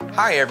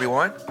Hi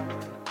everyone,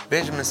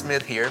 Benjamin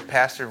Smith here,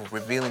 pastor of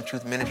Revealing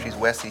Truth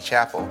Ministries-Wesley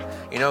Chapel.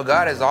 You know,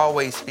 God is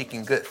always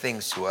speaking good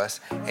things to us,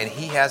 and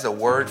He has a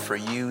word for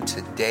you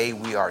today,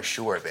 we are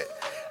sure of it.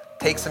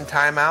 Take some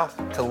time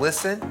out to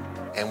listen,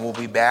 and we'll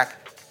be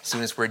back as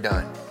soon as we're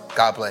done.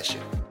 God bless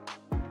you.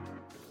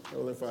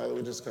 Heavenly Father,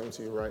 we just come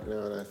to you right now,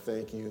 and I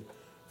thank you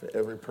for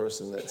every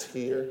person that's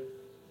here.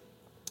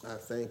 I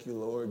thank you,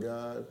 Lord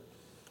God,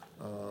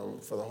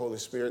 for the Holy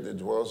Spirit that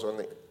dwells on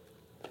the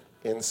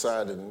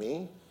inside of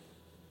me.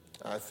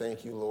 I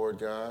thank you, Lord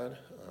God,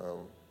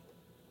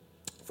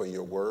 for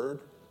your word.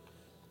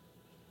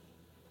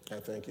 I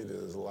thank you that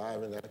it is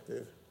alive and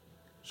active,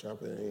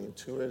 sharper than any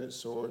two-edged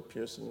sword,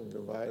 piercing and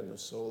dividing of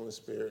soul and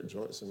spirit,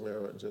 joints and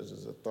marrow,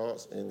 judges the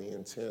thoughts and the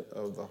intent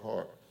of the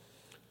heart.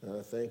 And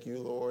I thank you,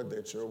 Lord,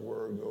 that your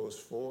word goes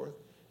forth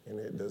and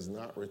it does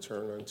not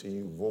return unto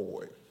you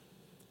void.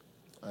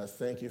 I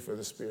thank you for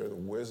the spirit of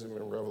wisdom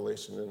and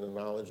revelation and the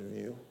knowledge of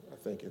you. I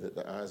thank you that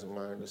the eyes of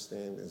my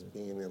understanding is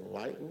being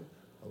enlightened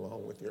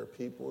along with your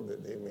people,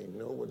 that they may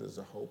know what is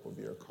the hope of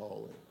your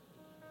calling.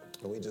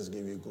 And we just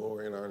give you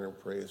glory and honor and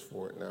praise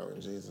for it now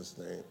in Jesus'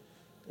 name.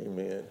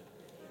 Amen.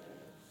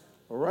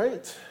 All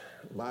right,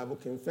 Bible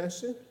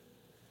confession.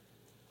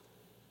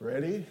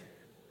 Ready?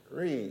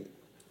 Read.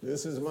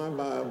 This is my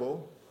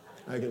Bible.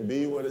 I can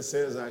be what it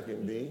says I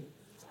can be.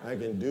 I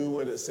can do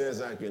what it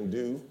says I can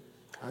do.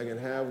 I can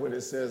have what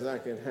it says I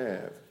can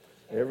have.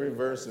 Every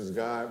verse is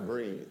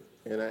God-breathed,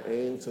 and I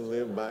aim to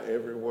live by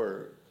every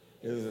word.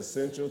 It is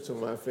essential to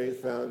my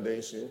faith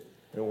foundation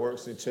and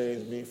works to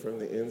change me from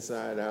the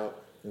inside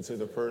out into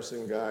the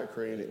person God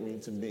created me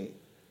to be.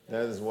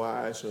 That is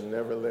why I shall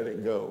never let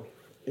it go.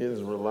 It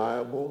is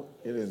reliable.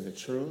 It is the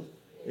truth.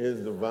 It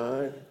is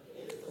divine,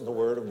 the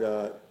word of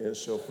God, and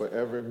shall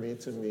forever be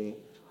to me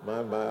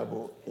my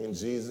Bible. In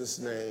Jesus'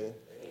 name,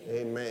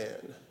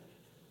 amen.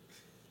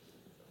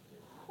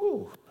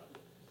 Whew.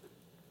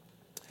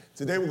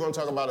 Today we're going to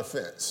talk about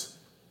offense.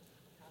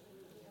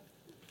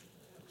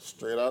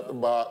 Straight out the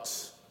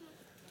box.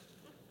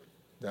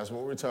 That's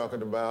what we're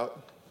talking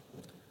about.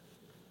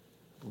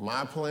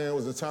 My plan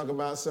was to talk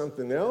about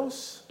something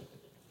else.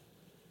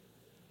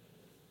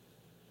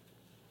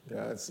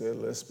 God said,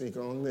 let's speak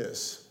on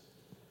this.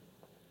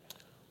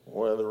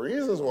 One of the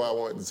reasons why I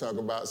wanted to talk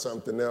about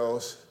something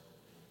else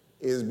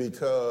is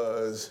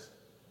because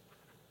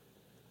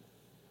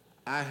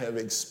I have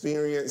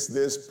experienced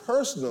this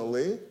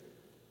personally,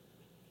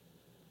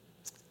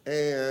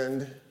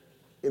 and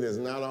it has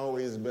not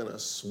always been a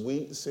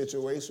sweet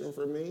situation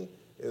for me.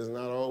 It has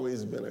not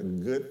always been a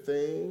good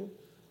thing.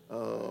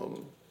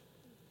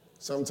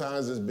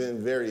 Sometimes it's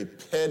been very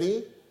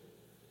petty,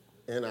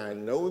 and I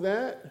know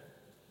that,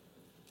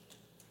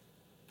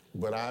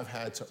 but I've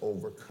had to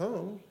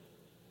overcome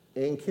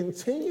and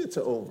continue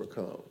to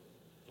overcome.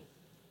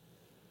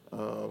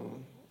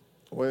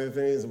 One of the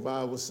things the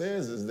Bible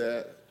says is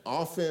that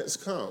offense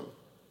comes.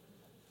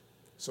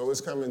 So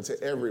it's coming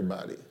to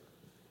everybody.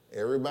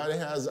 Everybody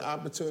has the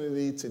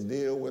opportunity to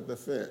deal with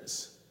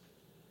offense.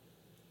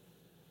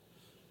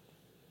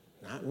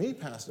 Not me,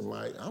 Pastor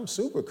Mike. I'm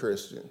super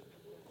Christian.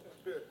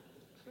 The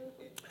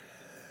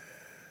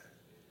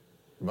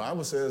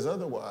Bible says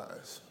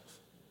otherwise.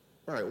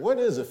 All right, what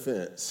is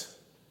offense?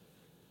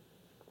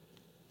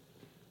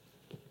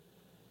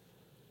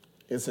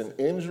 It's an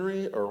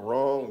injury or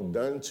wrong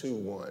done to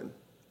one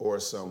or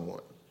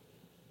someone.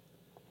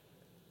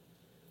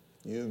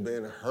 You've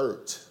been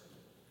hurt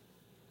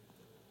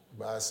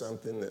by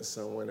something that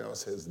someone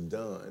else has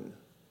done,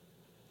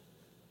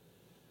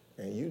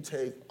 and you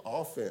take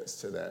offense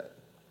to that.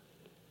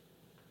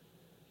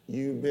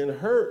 You've been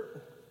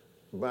hurt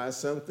by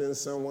something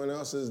someone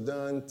else has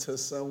done to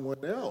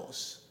someone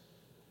else.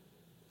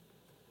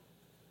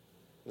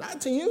 Not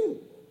to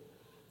you,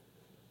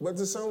 but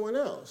to someone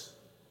else.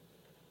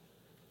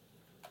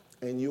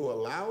 And you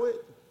allow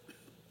it,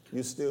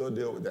 you still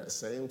deal with that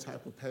same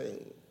type of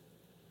pain.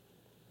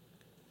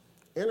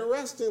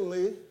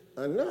 Interestingly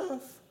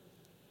enough,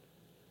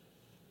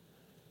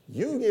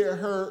 you get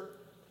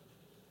hurt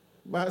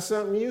by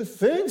something you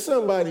think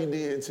somebody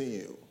did to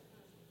you.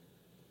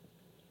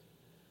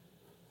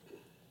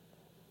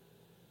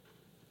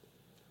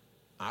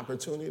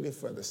 Opportunity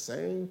for the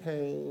same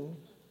pain,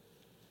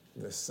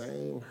 the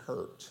same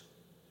hurt.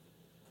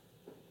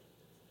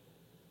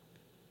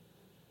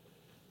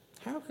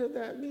 How could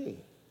that be?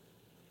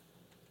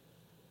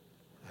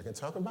 I can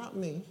talk about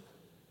me.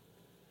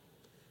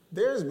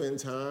 There's been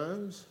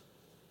times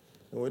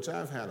in which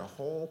I've had a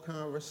whole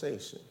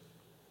conversation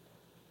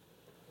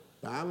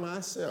by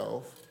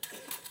myself,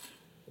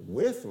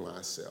 with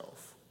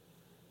myself,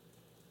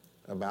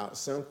 about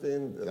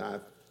something that I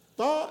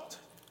thought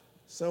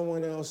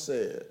someone else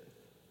said,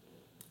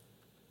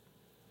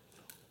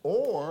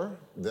 or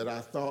that I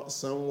thought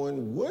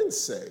someone would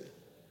say.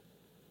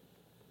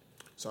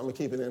 So I'm going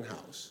to keep it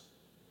in-house.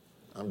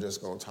 I'm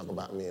just going to talk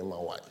about me and my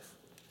wife,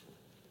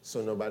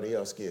 so nobody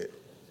else get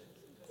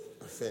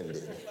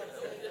offended.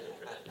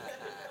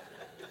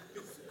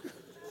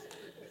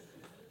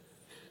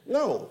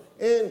 No,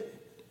 and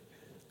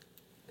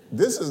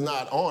This is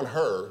not on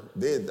her.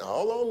 They're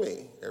all on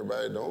me.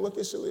 Everybody, don't look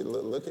at Shalita.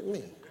 Look at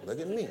me. Look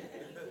at me.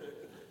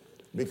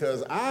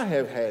 Because I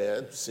have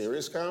had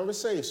serious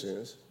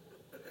conversations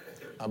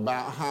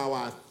about how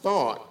I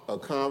thought a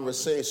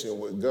conversation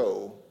would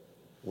go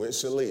with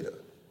Shalita.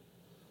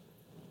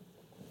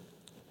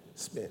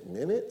 Spent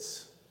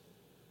minutes,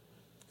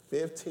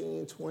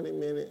 15, 20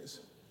 minutes.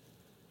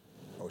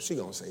 Oh, she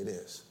gonna say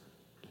this.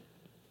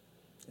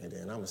 And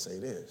then I'm gonna say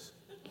this.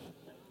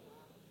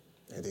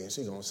 And then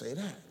she gonna say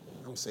that.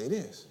 I'm gonna say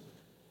this.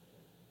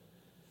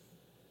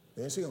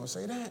 Then she gonna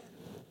say that.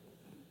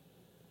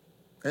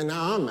 And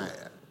now I'm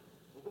mad.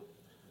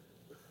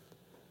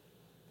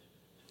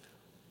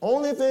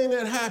 Only thing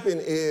that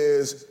happened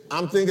is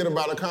I'm thinking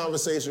about a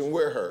conversation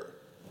with her.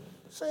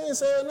 She ain't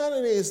said none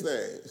of these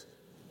things.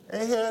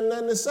 Ain't had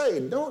nothing to say.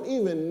 Don't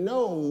even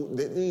know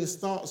that these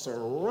thoughts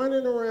are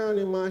running around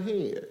in my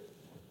head.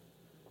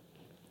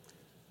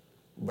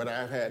 But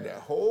I've had that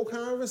whole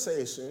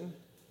conversation,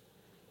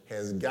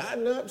 has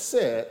gotten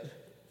upset.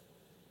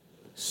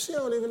 She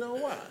don't even know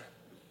why.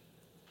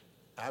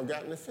 I've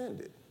gotten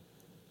offended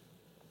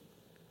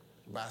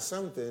by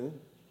something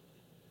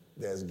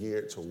that's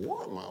geared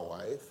toward my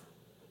wife,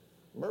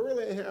 but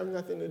really it had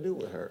nothing to do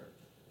with her.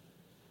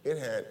 It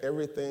had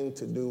everything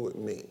to do with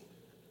me.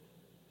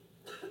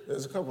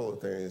 There's a couple of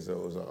things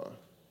those are.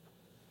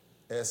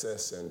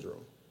 SS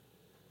syndrome,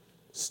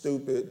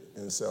 stupid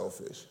and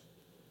selfish.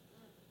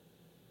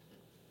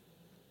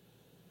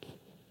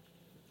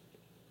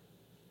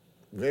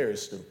 Very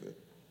stupid.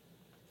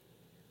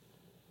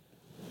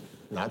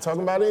 Not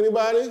talking about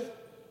anybody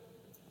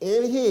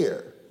in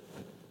here.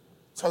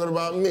 Talking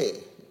about me.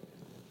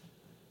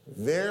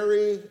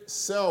 Very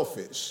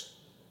selfish.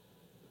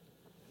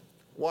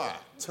 Why?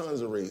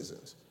 Tons of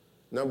reasons.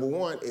 Number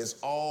one, it's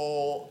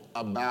all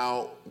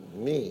about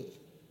me.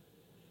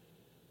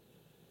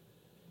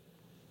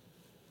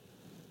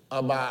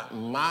 About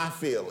my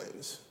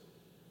feelings.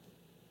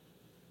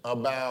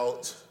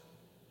 About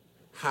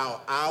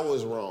how I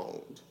was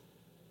wronged.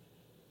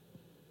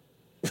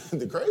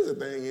 The crazy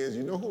thing is,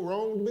 you know who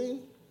wronged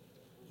me?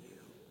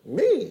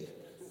 Me.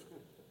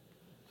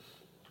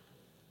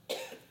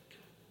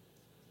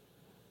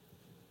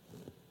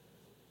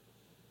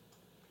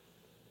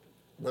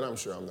 But I'm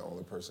sure I'm the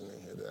only person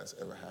in here that's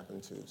ever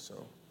happened to,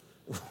 so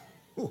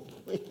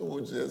we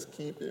will just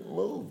keep it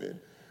moving.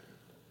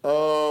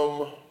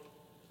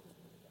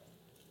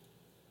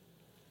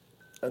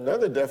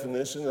 Another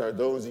definition are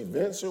those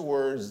events or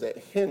words that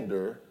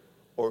hinder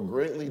or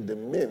greatly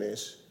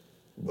diminish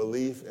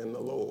belief in the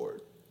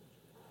Lord.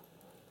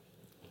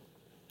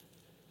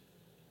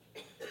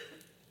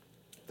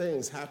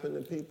 Things happen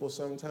to people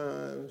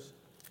sometimes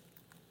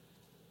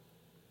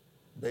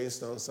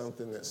based on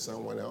something that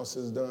someone else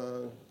has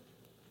done,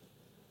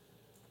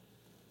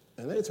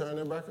 and they turn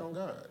their back on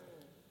God.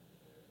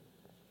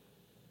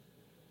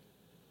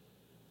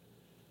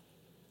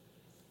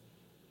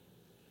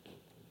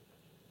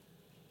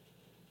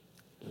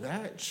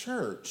 That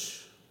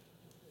church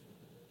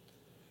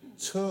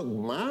took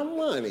my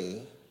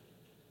money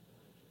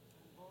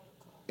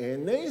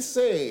and they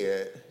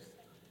said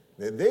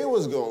that they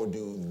was going to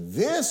do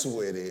this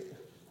with it.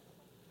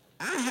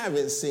 I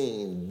haven't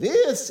seen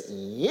this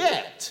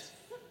yet.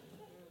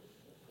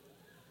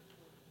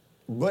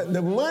 But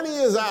the money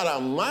is out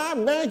of my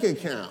bank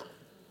account.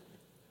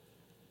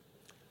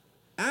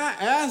 I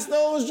asked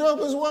those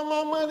jokers where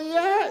my money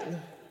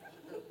at.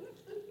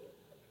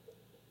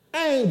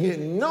 I ain't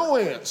getting no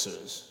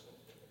answers.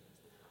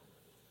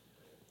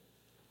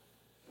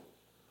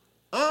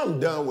 I'm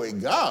done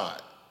with God.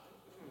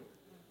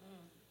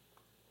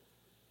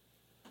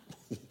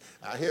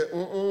 I hear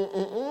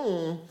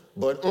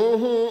but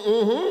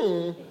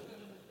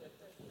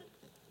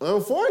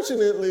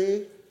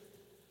Unfortunately,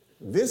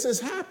 this has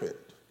happened.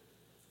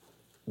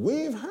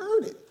 We've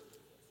heard it.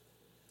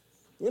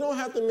 We don't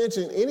have to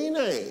mention any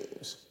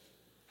names.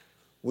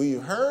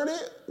 We've heard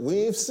it,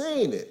 we've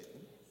seen it.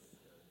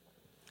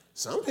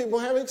 Some people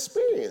have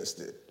experienced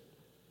it.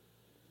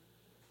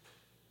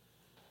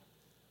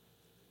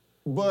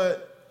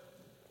 But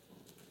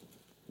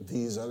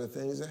these are the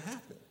things that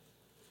happen.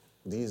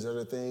 These are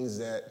the things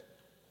that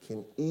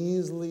can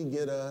easily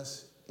get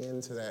us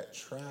into that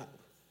trap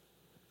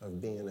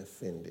of being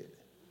offended.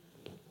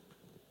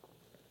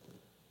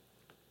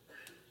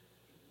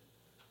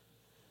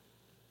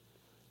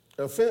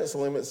 Offense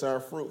limits our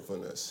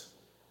fruitfulness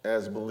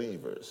as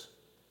believers.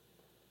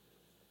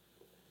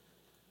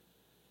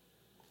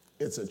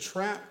 It's a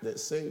trap that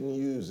Satan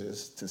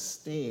uses to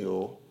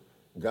steal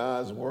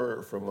God's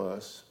word from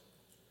us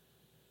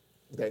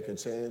that could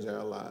change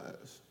our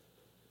lives.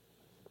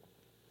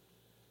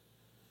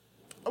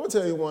 I'm going to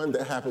tell you one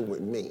that happened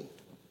with me.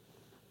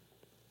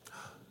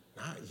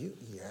 Not you,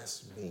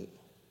 yes, me.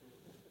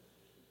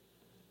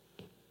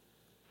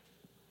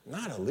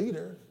 Not a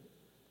leader.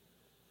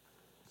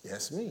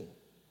 Yes, me.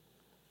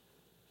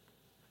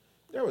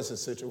 There was a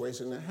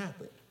situation that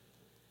happened.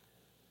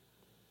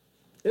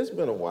 It's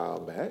been a while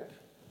back,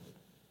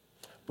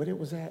 but it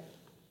was at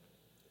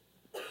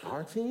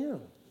RTM.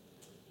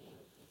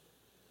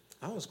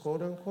 I was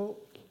quote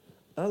unquote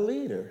a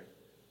leader.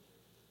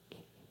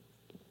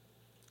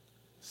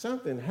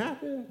 Something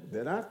happened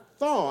that I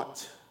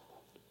thought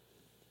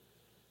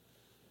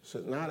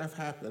should not have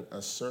happened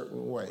a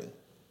certain way.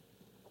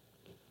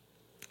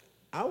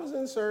 I was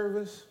in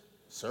service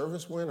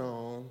went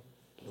on,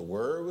 the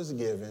word was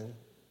given.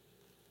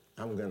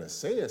 I'm going to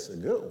say it's a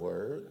good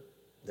word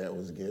that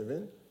was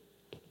given,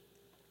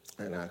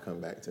 and I'll come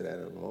back to that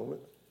in a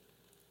moment.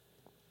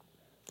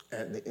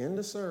 At the end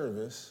of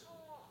service,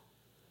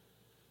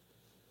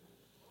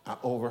 I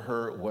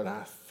overheard what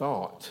I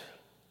thought.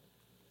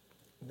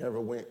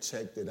 Never went,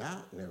 checked it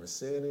out, never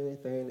said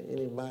anything to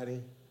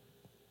anybody.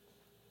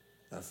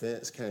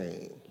 Offense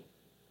came.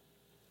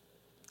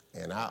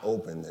 And I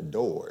opened the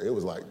door. It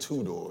was like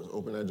 2 doors.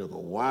 Open that door, go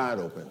wide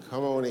open.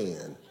 Come on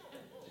in.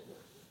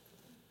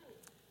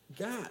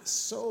 Got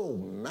so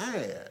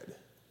mad.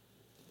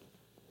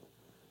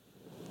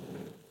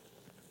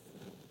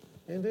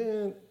 And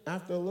then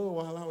after a little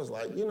while, I was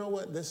like, you know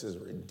what? This is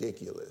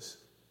ridiculous.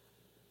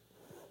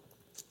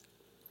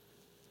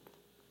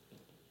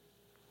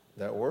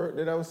 That word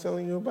that I was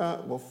telling you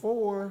about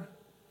before,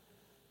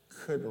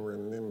 couldn't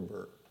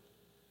remember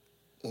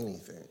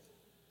anything.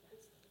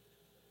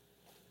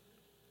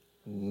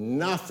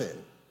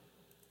 Nothing.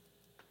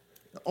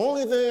 The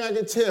only thing I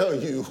could tell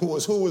you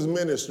was who was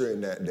ministering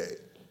that day.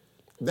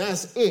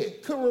 That's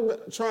it. Couldn't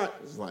remember. Try.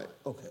 It's like,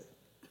 okay.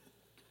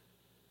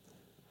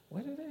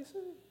 What did they say?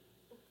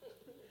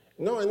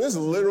 No, and this is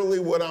literally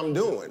what I'm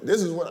doing.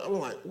 This is what I'm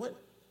like, what?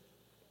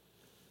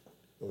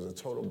 It was a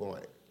total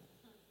blank.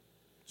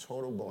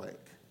 Total blank.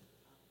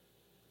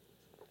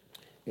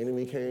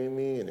 Enemy came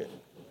in and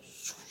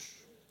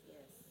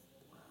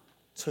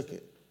took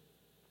it.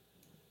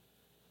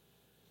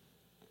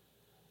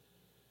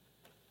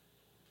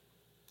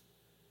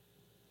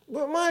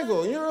 But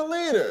Michael, you're a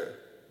leader.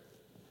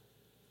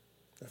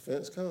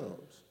 Offense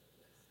comes.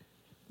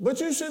 But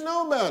you should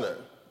know better.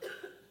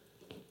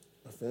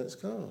 Offense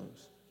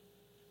comes.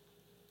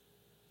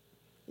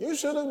 You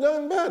should have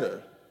done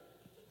better.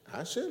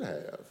 I should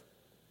have,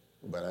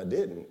 but I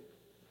didn't.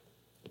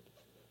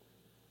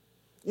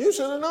 You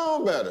should have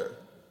known better.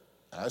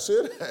 I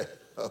should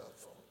have.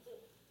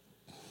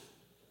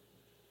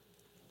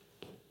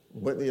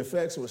 But the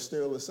effects were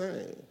still the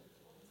same.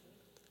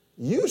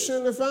 You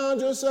shouldn't have found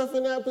yourself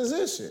in that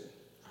position.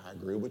 I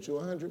agree with you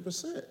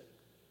 100%.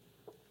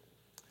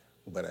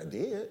 But I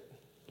did.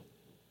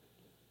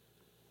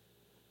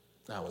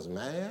 I was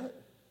mad,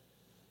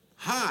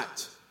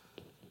 hot,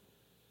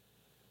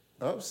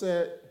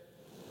 upset,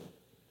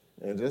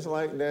 and just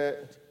like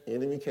that,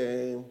 enemy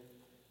came,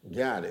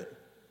 got it.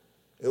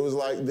 It was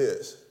like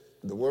this.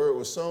 The word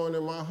was sown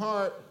in my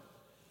heart.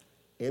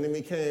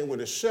 Enemy came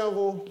with a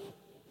shovel.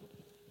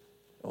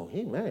 Oh,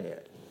 he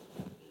mad.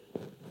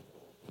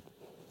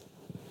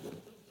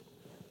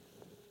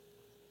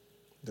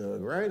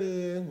 Dug right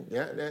in,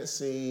 got that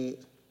seed,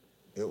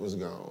 it was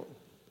gone.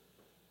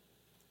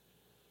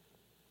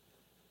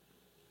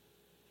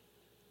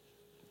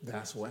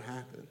 That's what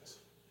happens.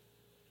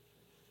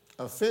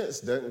 Offense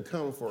doesn't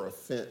come for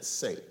offense's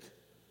sake.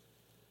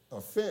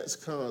 Offense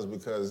comes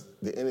because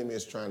the enemy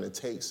is trying to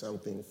take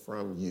something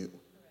from you.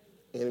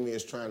 Enemy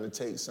is trying to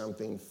take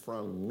something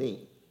from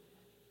me.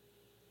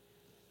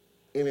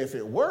 And if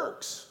it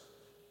works,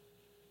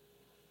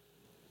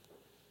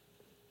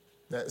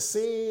 that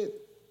seed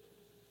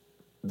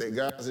that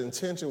God's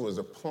intention was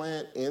to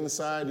plant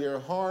inside your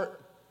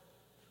heart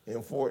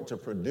and for it to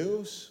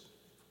produce,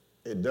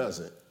 it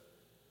doesn't.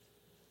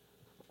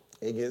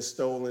 It gets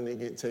stolen, it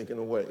gets taken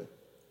away.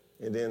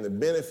 And then the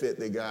benefit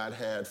that God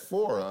had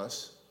for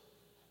us,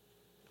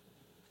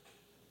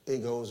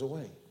 it goes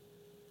away.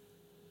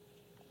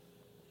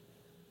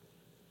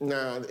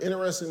 Now, the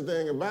interesting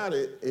thing about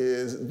it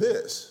is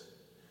this.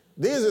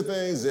 These are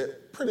things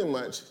that pretty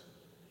much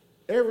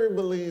every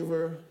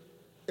believer,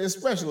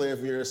 especially if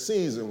you're a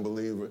seasoned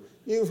believer,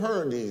 you've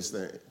heard these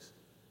things.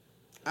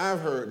 I've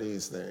heard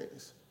these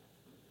things.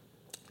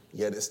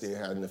 Yet it still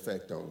had an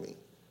effect on me.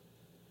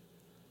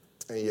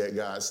 And yet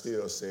God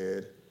still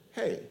said,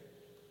 hey,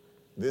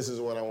 this is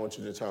what I want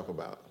you to talk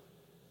about.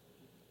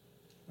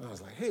 And I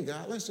was like, hey,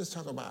 God, let's just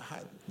talk about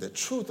the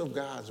truth of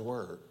God's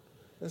word.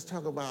 Let's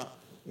talk about,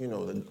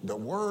 the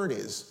word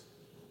is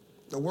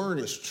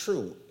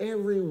true.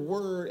 Every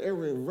word,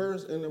 every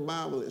verse in the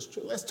Bible is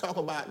true. Let's talk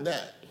about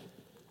that.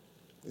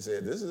 He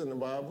said, this is in the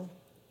Bible,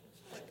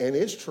 and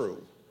it's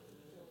true.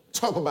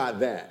 Talk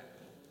about that.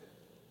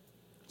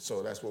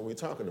 So that's what we're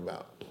talking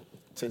about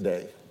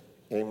today.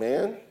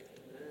 Amen?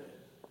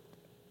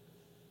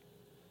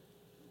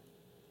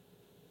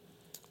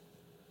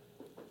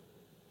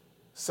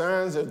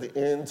 Signs of the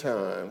end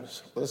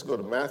times. Let's go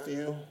to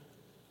Matthew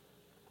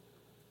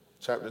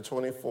chapter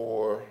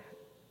 24,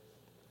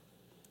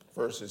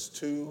 verses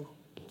 2,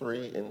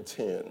 3, and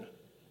 10.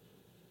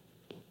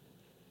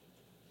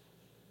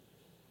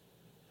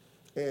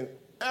 And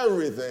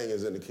everything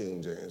is in the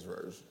King James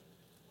Version.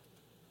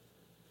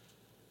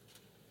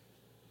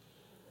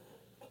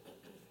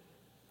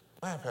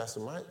 Why, Pastor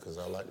Mike? Because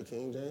I like the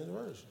King James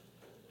Version.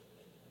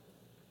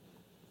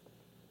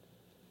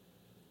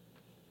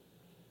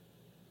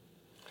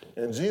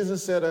 And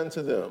Jesus said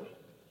unto them,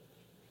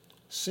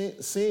 See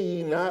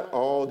ye not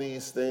all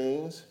these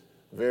things?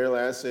 Verily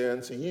I say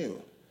unto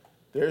you,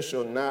 there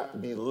shall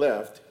not be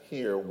left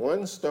here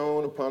one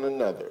stone upon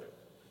another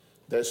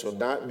that shall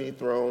not be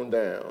thrown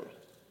down.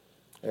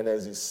 And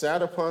as he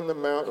sat upon the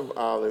Mount of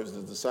Olives,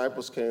 the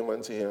disciples came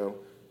unto him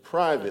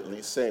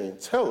privately, saying,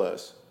 Tell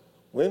us,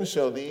 when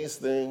shall these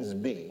things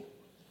be?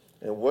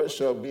 And what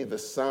shall be the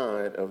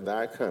sign of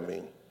thy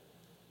coming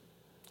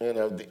and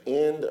of the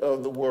end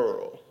of the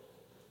world?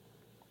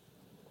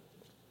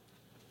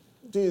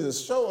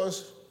 Jesus, show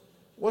us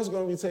what's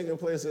going to be taking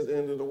place at the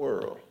end of the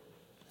world.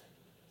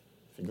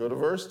 If you go to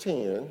verse 10,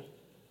 it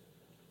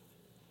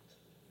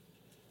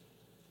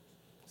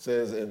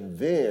says, And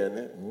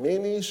then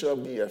many shall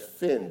be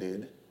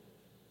offended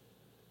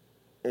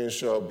and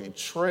shall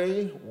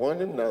betray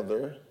one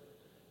another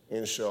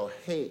and shall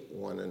hate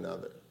one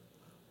another.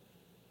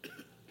 You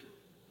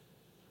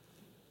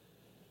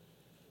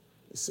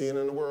see it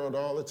in the world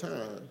all the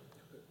time.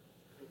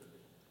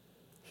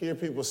 Hear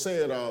people say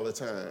it all the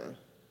time.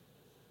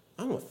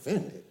 I'm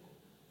offended.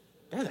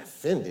 That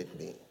offended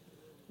me.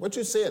 What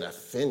you said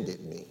offended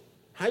me.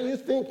 How you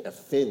think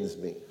offends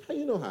me. How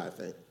you know how I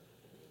think?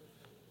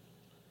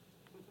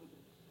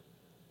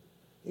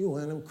 You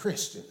one of them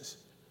Christians.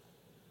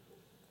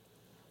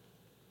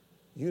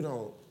 You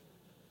don't,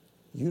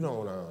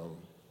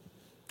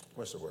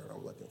 what's the word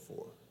I'm looking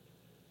for?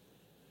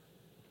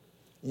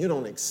 You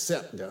don't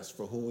accept us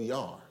for who we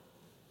are.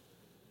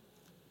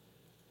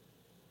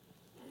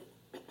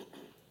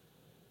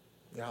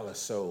 Y'all are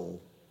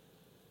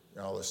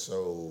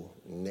so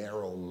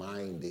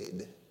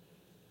narrow-minded.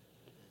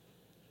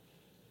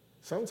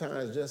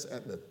 Sometimes just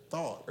at the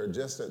thought or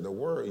just at the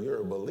word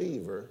you're a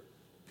believer,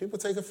 people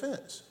take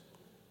offense.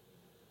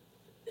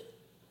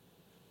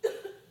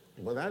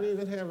 Without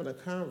even having a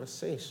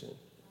conversation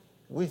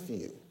with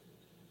you,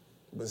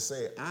 but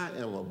say, I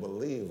am a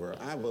believer.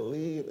 I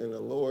believe in the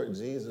Lord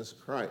Jesus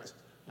Christ.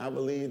 I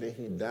believe that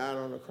he died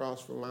on the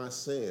cross for my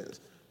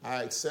sins.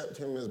 I accept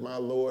him as my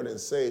Lord and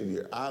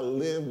Savior. I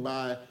live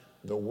by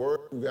the word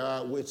of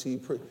God, which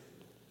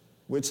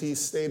he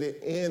stated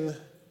in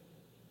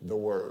the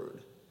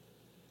word.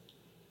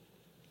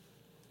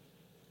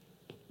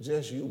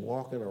 Just you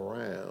walking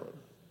around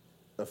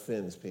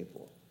offends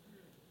people.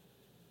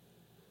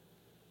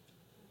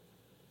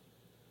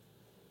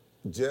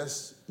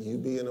 Just you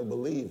being a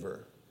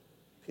believer,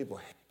 people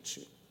hate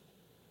you.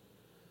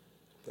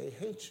 They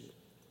hate you.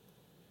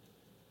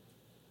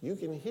 You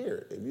can hear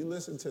it. If you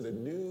listen to the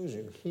news,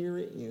 you hear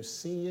it, you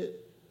see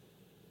it.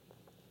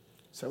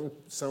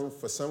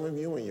 For some of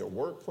you in your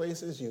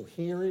workplaces, you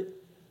hear it,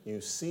 you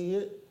see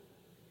it.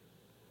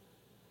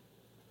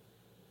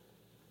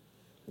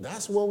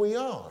 That's where we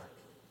are.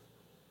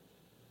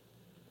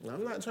 Now,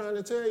 I'm not trying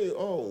to tell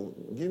you,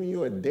 giving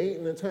you a date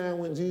and a time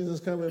when Jesus is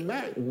coming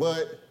back,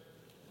 but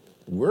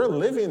we're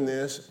living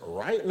this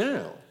right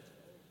now.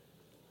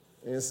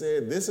 And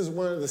said, this is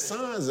one of the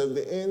signs of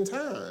the end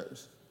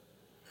times.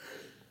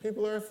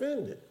 People are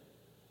offended.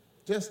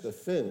 Just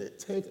offended.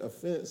 Take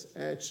offense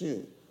at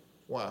you.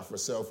 Why? For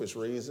selfish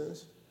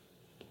reasons.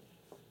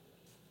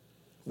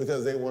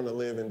 Because they want to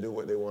live and do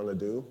what they want to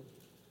do.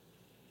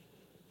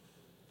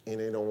 And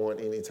they don't want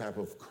any type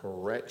of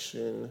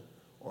correction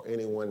or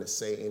anyone to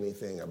say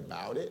anything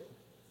about it.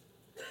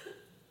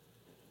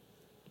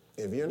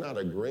 If you're not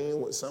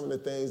agreeing with some of the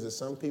things that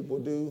some people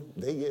do,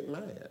 they get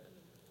mad.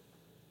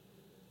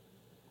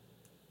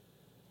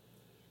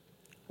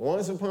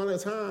 Once upon a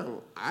time,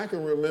 I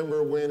can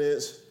remember when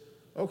it's,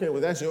 okay,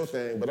 well, that's your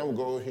thing, but I'm going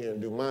to go over here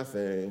and do my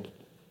thing,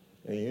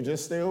 and you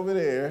just stay over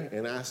there,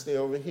 and I stay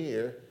over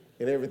here,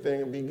 and everything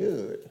will be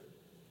good.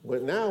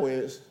 But now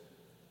it's,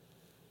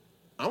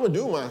 I'm going to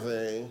do my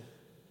thing,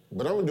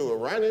 but I'm going to do it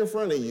right in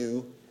front of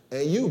you,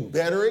 and you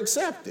better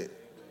accept it.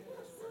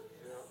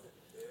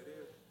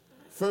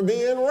 For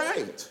being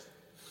right.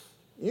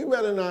 You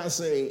better not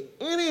say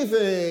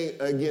anything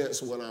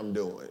against what I'm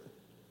doing.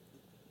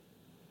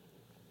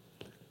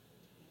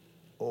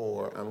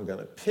 Or I'm going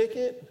to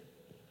picket,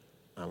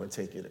 I'm going to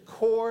take you to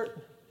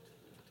court,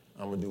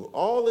 I'm going to do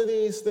all of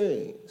these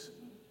things.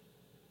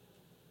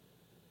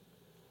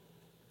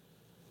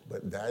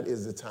 But that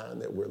is the time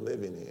that we're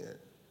living in.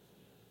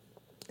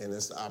 And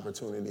it's the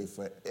opportunity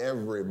for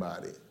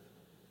everybody.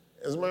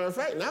 As a matter of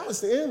fact, now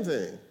it's the end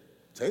thing.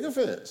 Take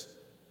offense.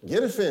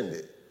 Get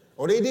offended.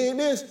 Or they did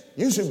this,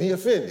 you should be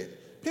offended.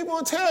 People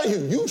will tell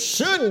you, you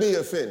should be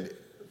offended.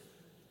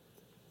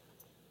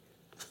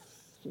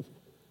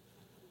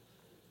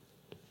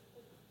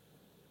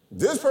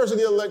 This person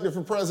get elected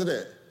for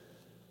president.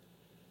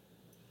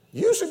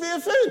 You should be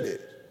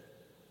offended.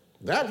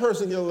 That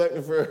person get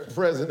elected for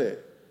president.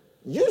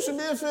 You should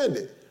be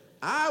offended.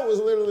 I was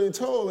literally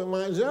told in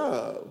my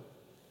job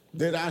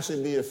that I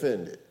should be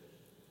offended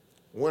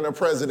when a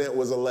president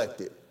was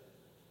elected.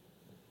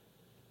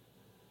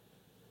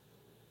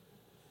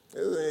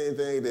 This isn't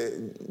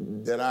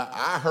anything that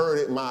I heard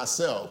it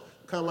myself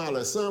come out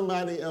of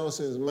somebody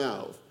else's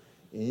mouth.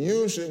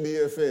 You should be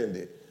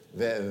offended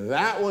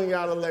that one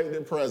got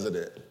elected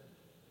president.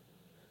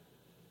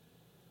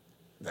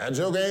 That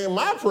joke ain't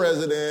my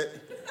president.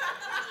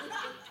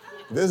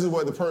 This is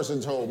what the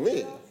person told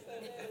me.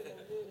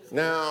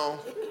 Now,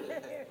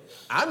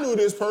 I knew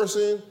this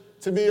person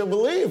to be a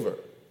believer.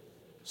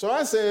 So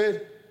I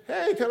said,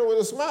 hey, kind of with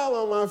a smile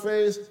on my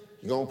face,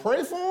 you gonna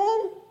pray for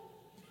him?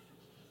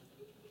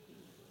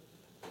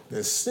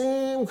 The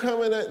steam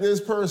coming at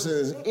this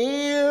person's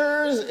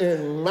ears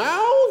and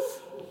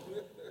mouth?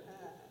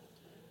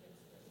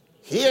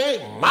 He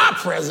ain't my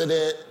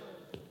president.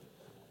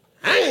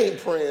 I ain't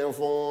praying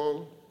for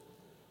him.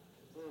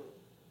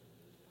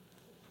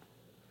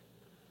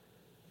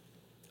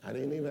 I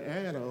didn't even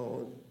add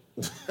on.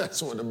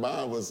 That's what the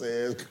Bible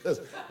says, because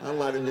I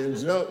might have been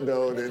jumped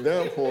on at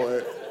that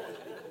point.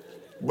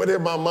 But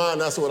in my mind,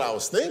 that's what I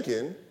was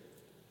thinking.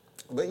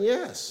 But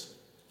yes,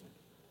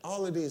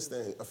 all of these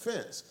things,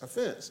 offense,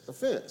 offense,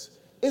 offense.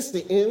 It's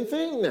the end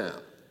thing now.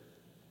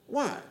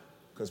 Why?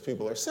 Because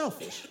people are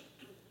selfish.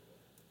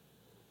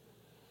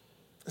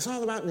 It's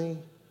all about me.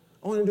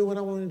 I want to do what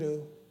I want to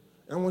do.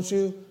 And I want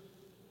you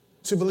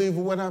to believe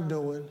in what I'm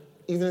doing.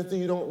 Even if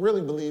you don't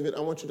really believe it,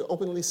 I want you to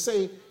openly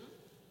say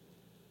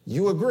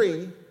you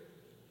agree,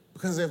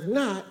 because if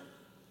not,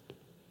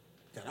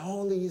 got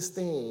all these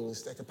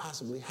things that could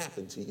possibly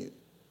happen to you.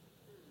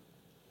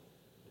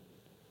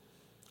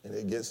 And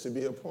it gets to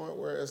be a point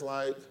where it's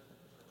like,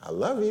 I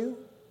love you,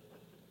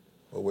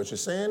 but what you're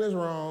saying is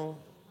wrong,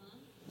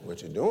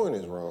 what you're doing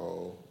is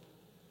wrong,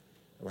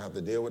 I'm gonna have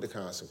to deal with the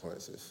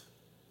consequences,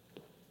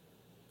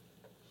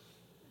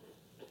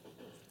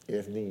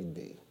 if need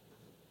be.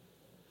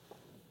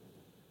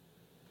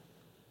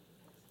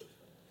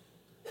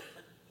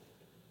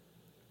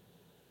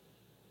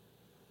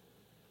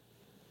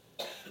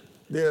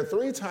 There are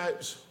three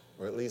types,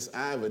 or at least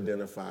I've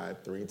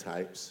identified three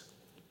types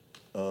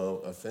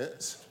of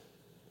offense.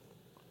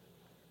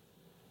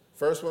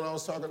 First one I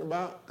was talking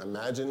about,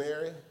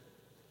 imaginary.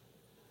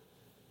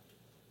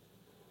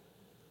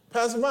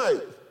 Pastor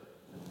Mike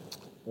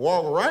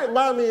walked right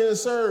by me in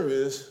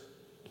service,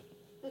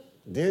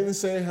 didn't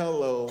say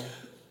hello,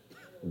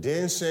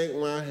 didn't shake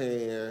my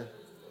hand,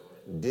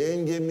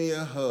 didn't give me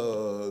a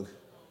hug,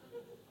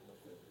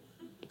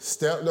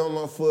 stepped on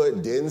my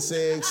foot, didn't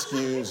say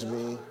excuse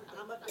me.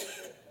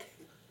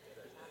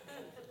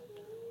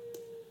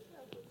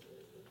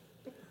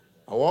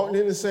 I walked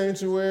in the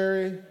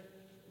sanctuary,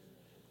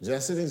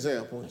 just an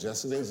example,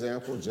 just an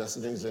example, just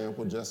an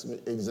example, just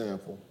an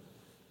example.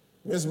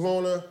 Miss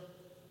Mona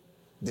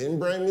didn't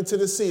bring me to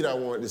the seat I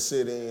wanted to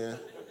sit in.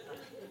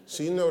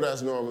 She know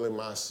that's normally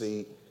my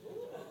seat.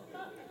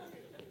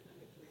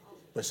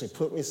 But she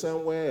put me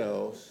somewhere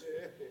else.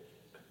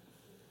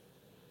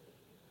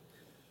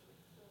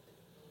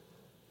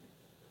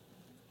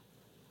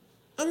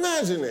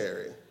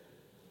 Imaginary.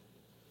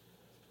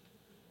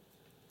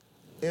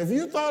 If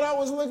you thought I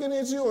was looking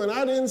at you and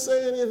I didn't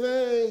say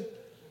anything,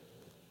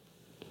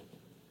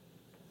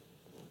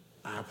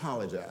 I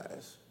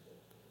apologize.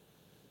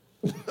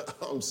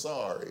 I'm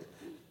sorry.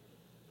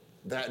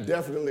 That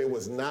definitely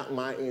was not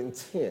my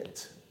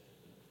intent.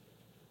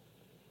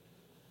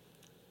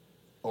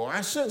 Or I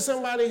shook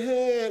somebody's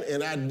hand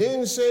and I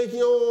didn't shake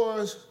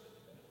yours,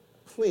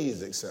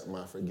 please accept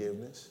my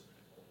forgiveness.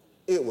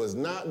 It was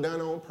not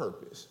done on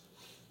purpose.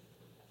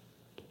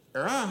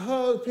 Or I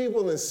hugged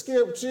people and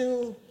skipped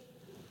you,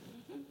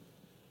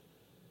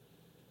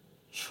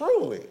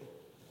 truly,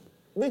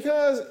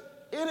 because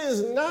it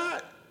is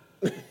not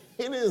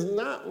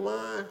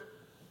my,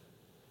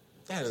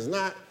 that is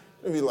not,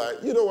 it'd be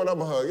like, you know what, I'm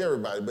gonna hug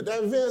everybody, but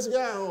that Vince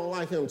guy, I don't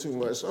like him too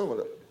much, so I'm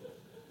gonna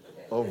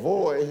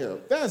avoid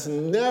him. That's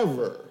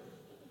never,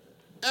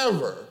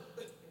 ever.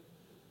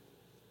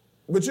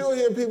 But you'll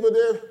hear people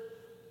there,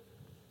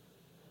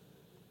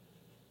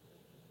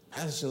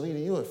 Pastor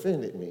Shalita, you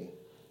offended me,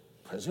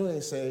 because you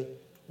ain't say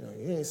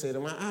that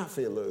my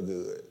outfit looked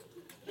good.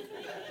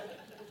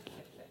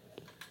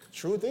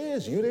 Truth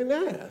is, you didn't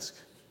ask.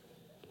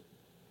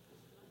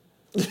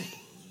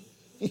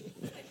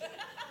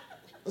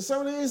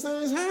 Some of these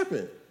things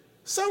happen.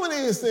 Some of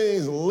these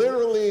things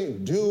literally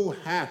do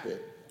happen.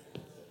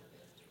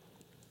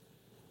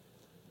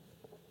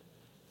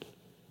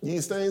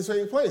 These things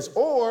take place.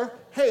 Or,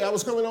 hey, I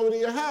was coming over to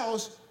your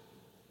house.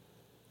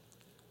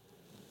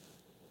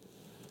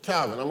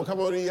 Calvin, I'm going to come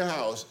over to your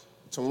house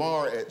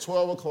tomorrow at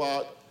 12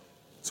 o'clock.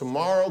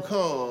 Tomorrow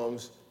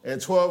comes. At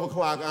 12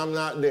 o'clock, I'm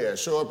not there.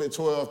 Show up at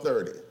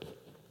 12:30.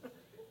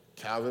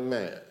 Calvin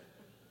mad.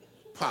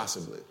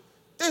 Possibly.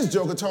 This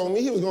joker told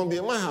me he was going to be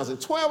at my house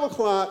at 12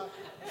 o'clock.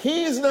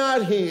 He's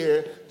not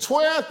here.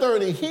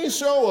 12:30, he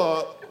show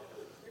up.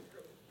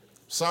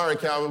 Sorry,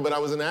 Calvin, but I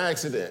was in an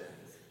accident.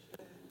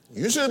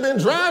 You should have been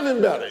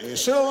driving better. You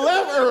should have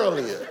left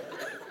earlier.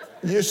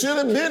 You should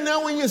have been there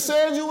when you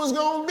said you was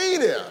going to be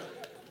there.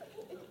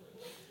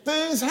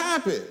 Things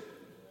happen.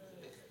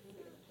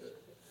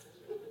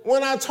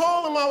 When I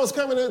told him I was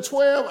coming in at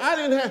 12, I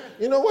didn't have,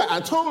 you know what? I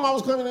told him I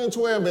was coming in at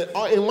 12,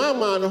 but in my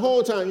mind the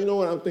whole time, you know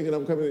what? I'm thinking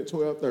I'm coming at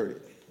 12:30.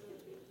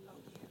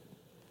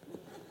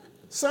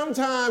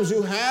 Sometimes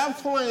you have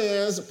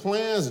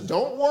plans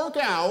don't work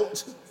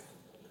out,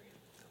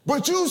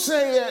 but you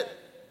say it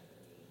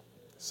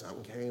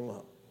something came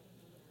up.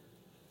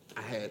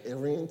 I had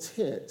every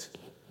intent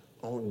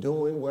on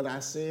doing what I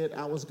said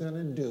I was going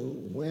to do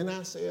when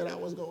I said I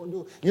was going to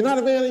do it. You're not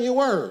a man of your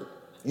word.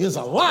 You're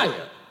a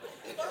liar.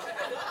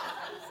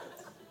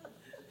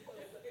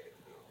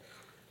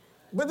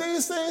 But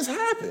these things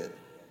happen.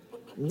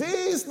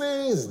 These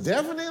things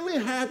definitely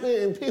happen,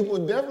 and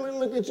people definitely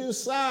look at you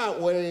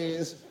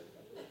sideways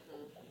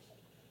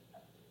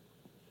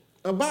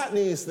about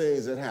these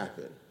things that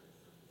happen.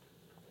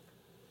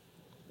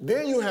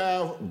 Then you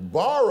have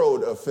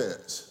borrowed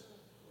offense.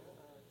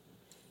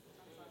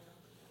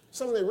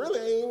 Something that really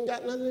ain't even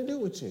got nothing to do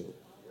with you.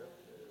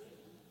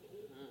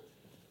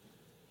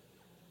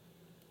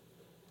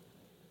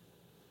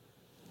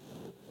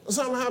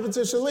 Something happened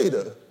to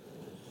Shalita.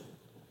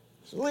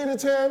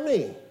 Shalita tell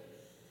me,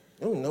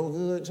 "I'm no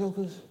good,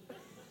 jokers."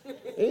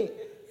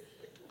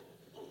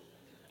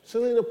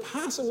 Shalita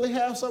possibly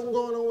have something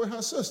going on with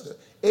her sister.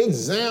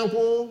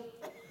 Example.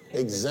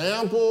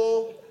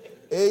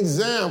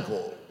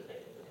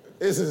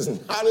 This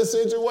is not a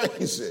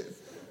situation.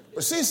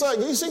 But she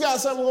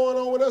got something going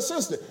on with her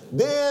sister.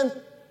 Then,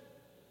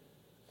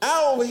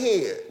 I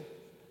overheard.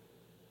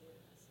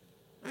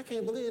 I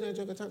can't believe that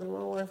joker talking to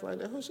my wife like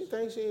that. Who she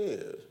thinks she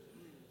is?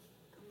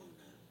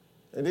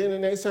 And then the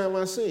next time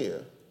I see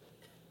her,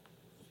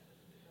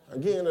 I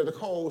get into the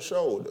cold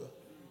shoulder.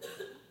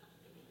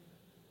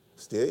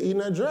 Still eating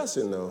her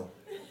dressing, though.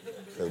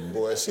 Because,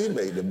 boy, she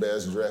made the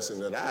best dressing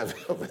that I've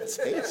ever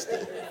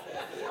tasted.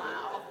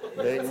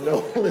 Make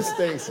no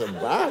mistakes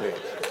about it.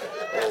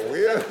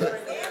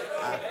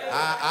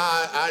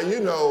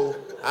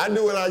 I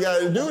do what I got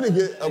to do to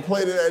get a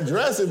plate of that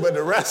dressing, but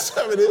the rest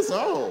of it is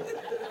on.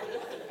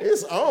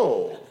 It's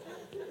on.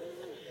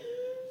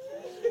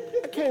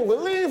 I can't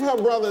believe her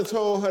brother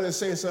told her to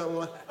say something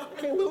like, I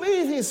can't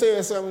believe he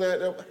said something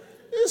that,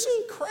 is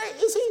he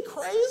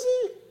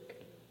crazy?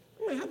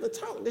 I might have to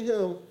talk to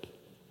him.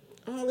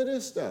 All of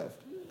this stuff.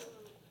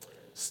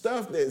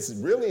 Stuff that's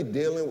really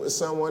dealing with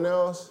someone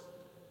else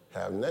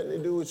have nothing to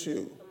do with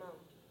you.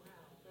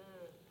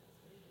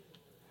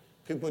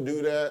 People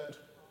do that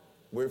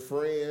with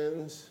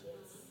friends.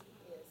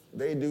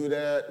 They do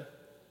that.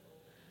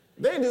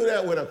 They do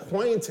that with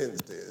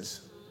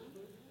acquaintances.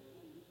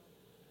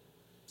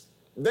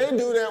 They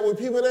do that with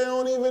people they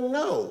don't even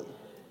know.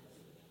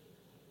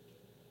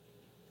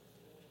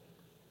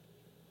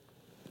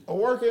 A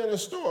worker in a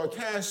store, a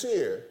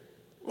cashier,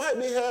 might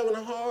be having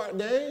a hard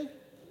day.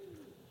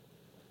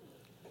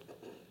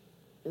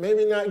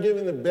 Maybe not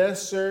giving the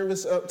best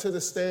service up to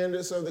the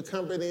standards of the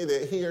company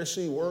that he or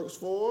she works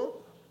for.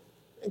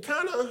 And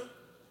kind of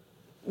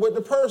with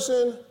the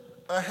person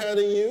ahead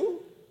of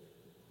you,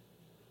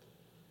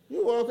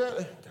 you walk out,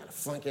 got a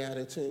funky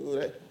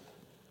attitude.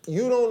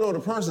 You don't know the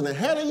person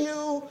ahead of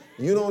you,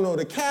 you don't know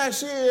the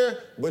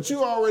cashier, but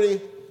you already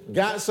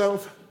got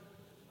something.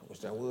 I wish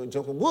that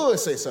joker would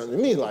say something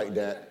to me like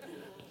that.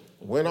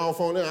 Went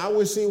off on that. I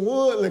wish he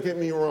would look at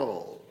me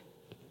wrong.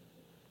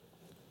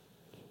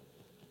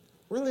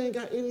 Really ain't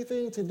got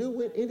anything to do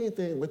with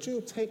anything, but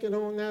you taking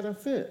on that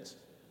offense.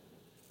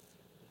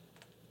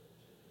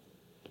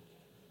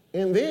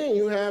 And then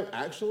you have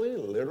actually,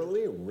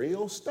 literally,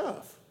 real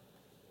stuff.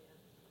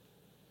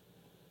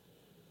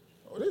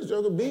 Oh, this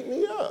joker beat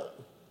me up.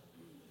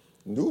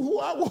 Knew who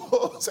I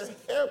was,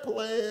 had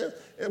plans,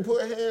 and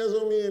put hands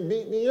on me and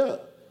beat me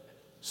up.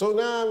 So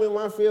now I'm in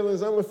my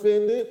feelings, I'm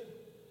offended,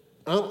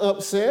 I'm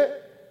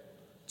upset,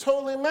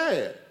 totally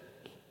mad.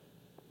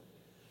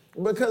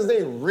 Because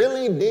they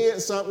really did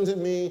something to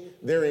me,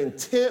 their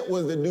intent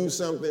was to do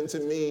something to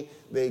me,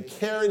 they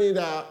carried it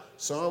out,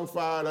 so I'm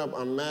fired up,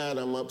 I'm mad,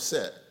 I'm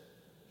upset.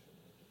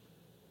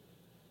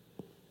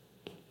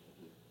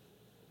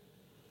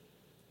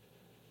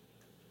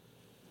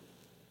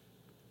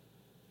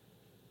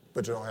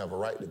 But you don't have a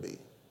right to be.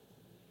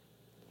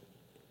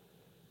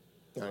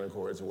 Not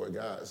according to what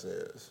God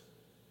says.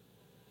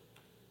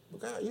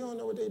 But God, you don't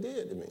know what they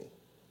did to me.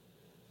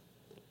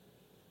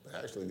 But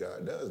actually,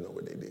 God does know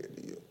what they did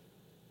to you.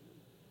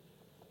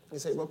 You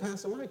say, well,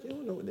 Pastor Mike, you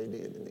don't know what they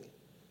did to me.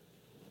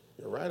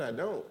 You're right, I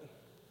don't.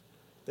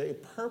 They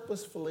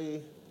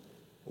purposefully,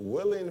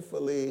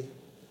 willingly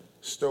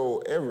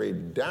stole every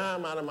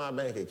dime out of my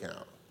bank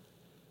account.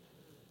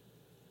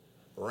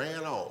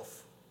 Ran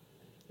off.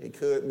 It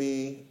could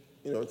be,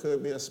 it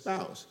could be a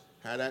spouse.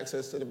 Had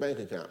access to the bank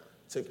account.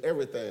 Took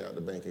everything out of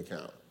the bank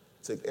account.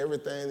 Took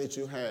everything that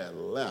you had,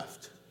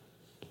 left.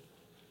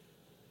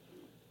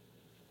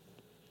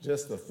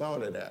 Just the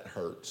thought of that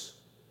hurts.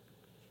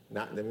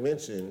 Not to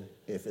mention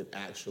if it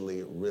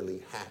actually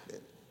really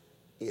happened.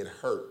 It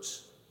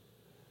hurts.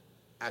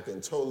 I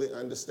can totally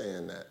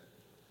understand that.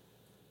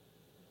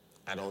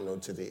 I don't know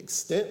to the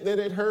extent that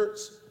it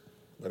hurts,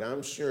 but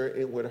I'm sure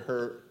it would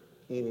hurt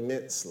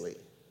immensely.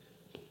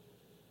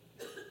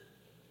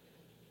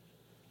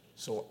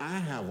 So I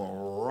have a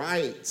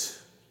right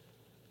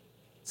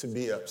to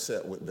be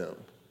upset with them.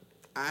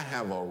 I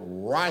have a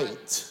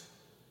right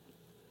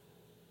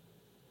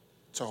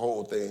to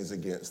hold things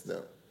against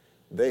them.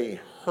 They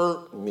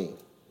hurt me,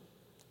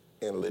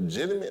 and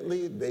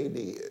legitimately they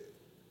did.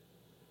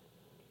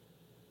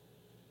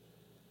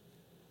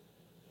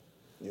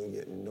 You'll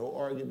get no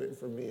argument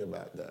from me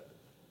about that.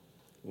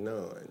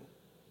 None.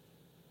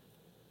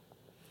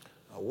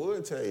 I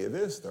would tell you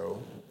this,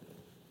 though.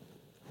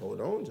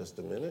 Hold on just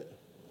a minute.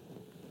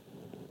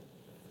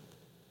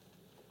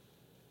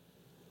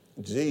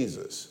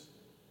 Jesus.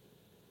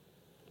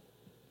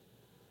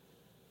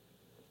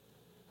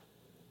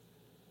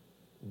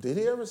 Did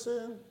he ever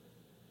sin?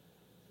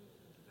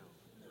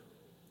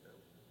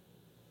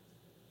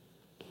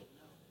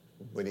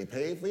 But he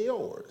paid for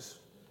yours.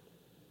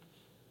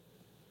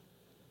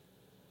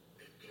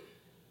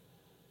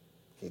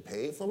 He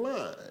paid for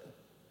mine.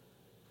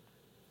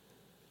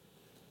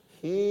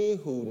 He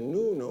who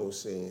knew no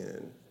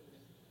sin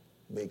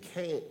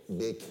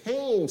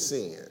became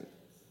sin.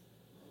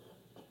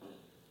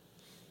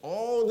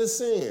 All the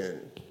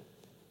sin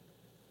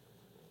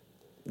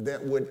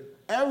that would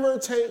ever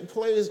take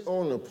place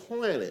on the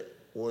planet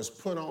was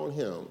put on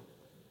him.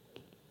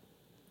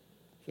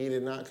 He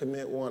did not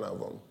commit one of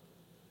them.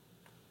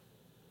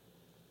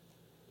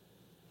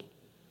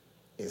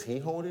 Is he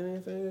holding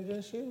anything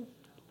against you?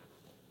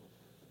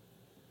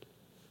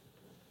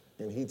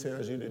 And he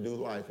tells you to do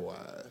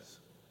likewise.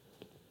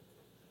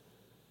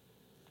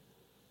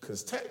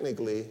 Because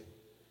technically,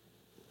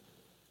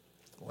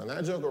 when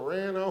that joker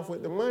ran off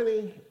with the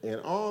money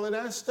and all of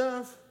that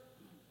stuff,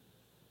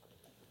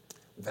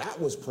 that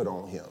was put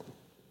on him.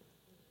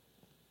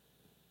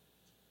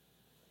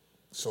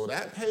 So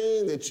that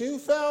pain that you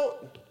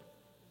felt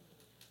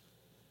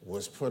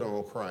was put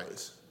on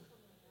Christ,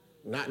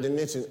 not to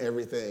mention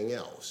everything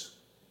else.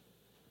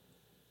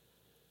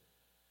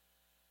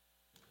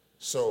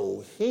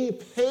 So he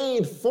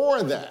paid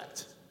for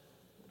that.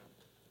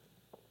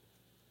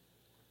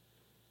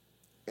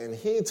 And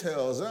he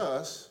tells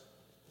us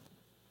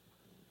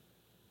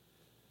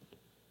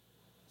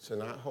to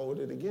not hold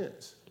it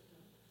against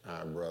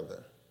our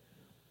brother,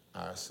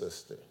 our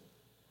sister,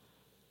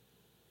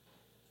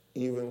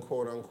 even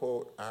quote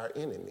unquote our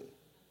enemy.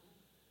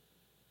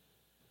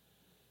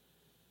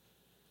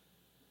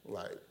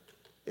 Like,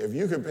 if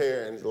you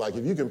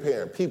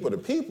compare people to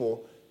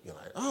people, you're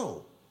like,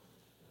 oh,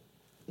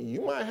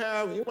 you might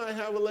have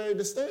a leg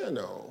to stand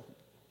on.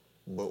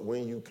 But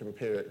when you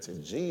compare it to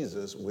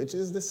Jesus, which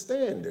is the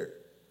standard,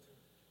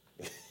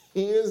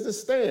 he is the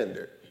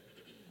standard.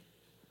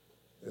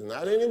 It's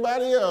not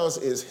anybody else,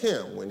 it's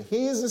him. When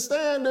he's the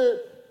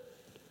standard,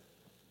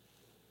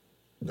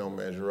 don't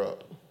measure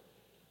up.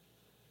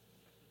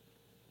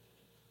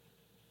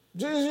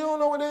 Jesus, you don't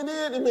know what they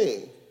did to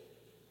me.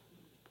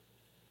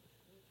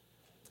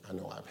 I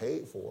know I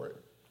paid for it.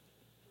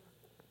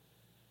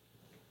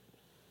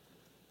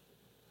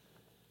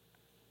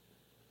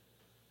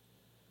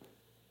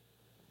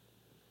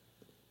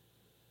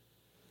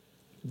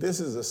 This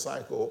is a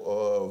cycle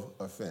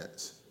of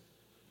offense.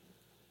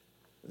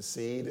 The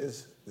seed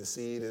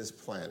is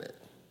planted.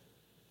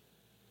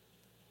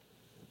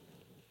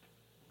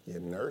 You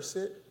nurse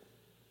it,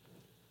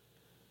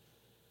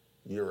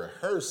 you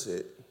rehearse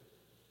it,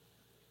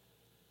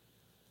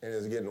 and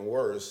it's getting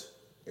worse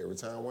every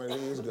time one of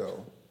these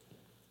go.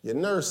 You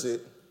nurse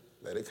it,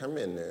 let it come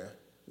in there,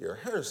 you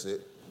rehearse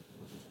it.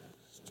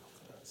 Joker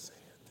done said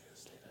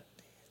this, they done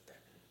did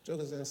that.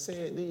 Jokers done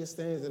said these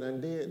things, they done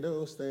did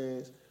those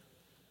things.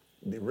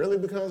 It really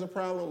becomes a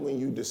problem when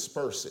you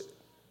disperse it.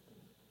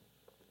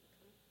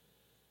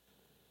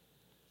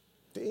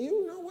 Do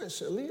you know what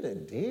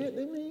Shalita did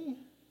to me?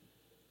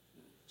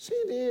 She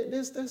did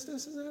this,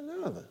 and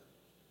another.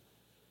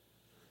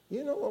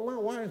 You know what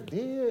my wife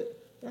did?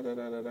 Da, da,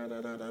 da, da,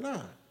 da, da, da,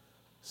 da.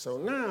 So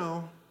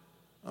now,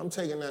 I'm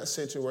taking that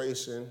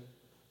situation,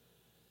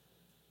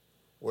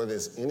 whether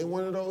it's any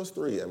one of those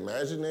three,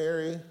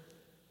 imaginary,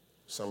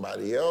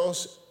 somebody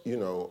else,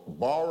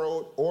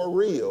 borrowed or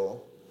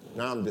real,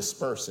 now I'm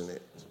dispersing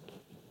it.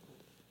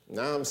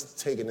 Now I'm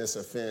taking this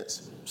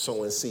offense,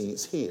 sowing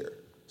seeds here,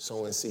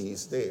 sowing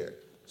seeds there,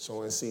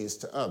 sowing seeds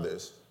to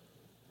others.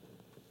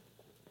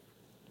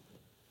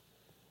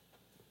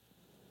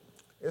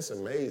 It's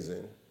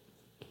amazing,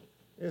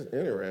 it's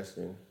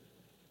interesting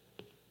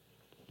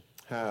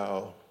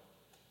how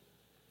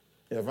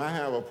if I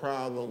have a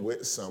problem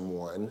with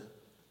someone,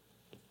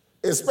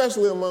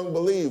 especially among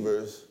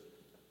believers,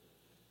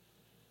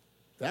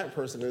 that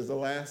person is the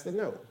last to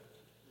know.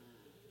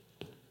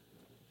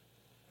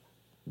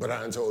 But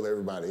I done told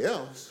everybody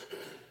else.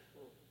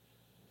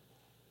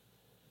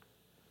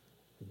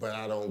 But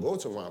I don't go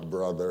to my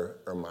brother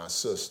or my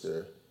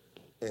sister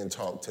and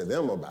talk to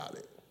them about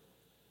it.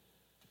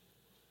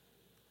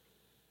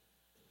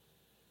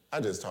 I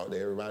just talk to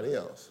everybody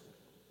else.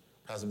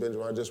 Pastor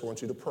Benjamin, I just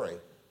want you to pray.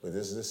 But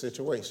this is the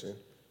situation.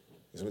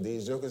 This is what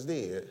these jokers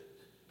did.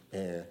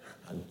 And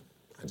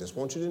I just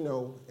want you to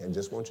know and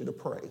just want you to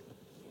pray.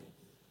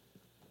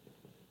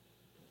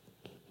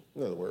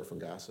 Another word for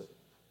gossip.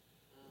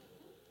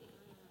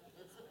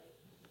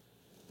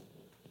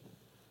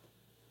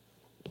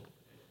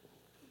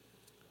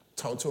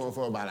 Talked to him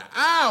for about an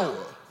hour.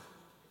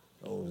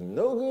 Those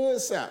no good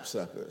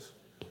sapsuckers.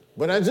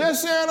 But I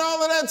just shared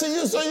all of that to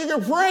you so you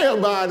can pray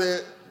about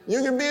it.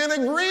 You can be in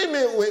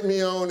agreement with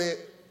me on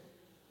it.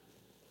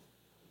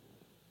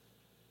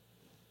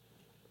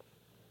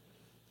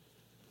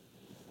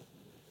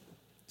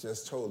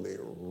 just totally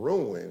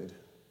ruined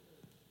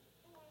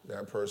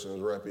that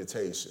person's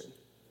reputation,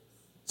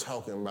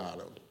 talking about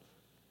them.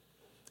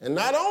 And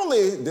not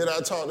only did I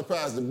talk to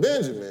Pastor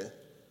Benjamin,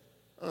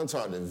 I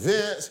talked to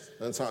Vince,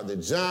 I talked to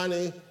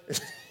Johnny,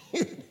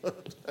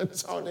 I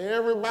talked to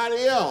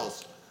everybody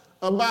else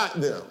about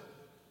them.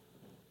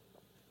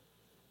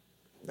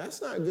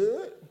 That's not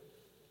good.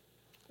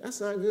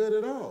 That's not good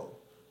at all.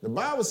 The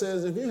Bible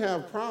says if you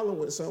have a problem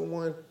with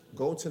someone,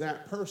 go to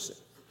that person.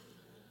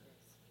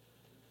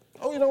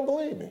 Oh, you don't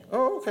believe me?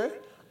 Oh, okay.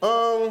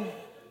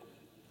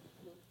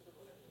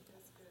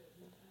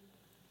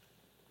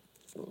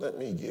 Let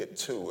me get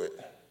to it.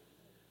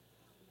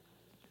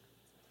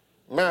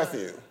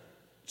 Matthew,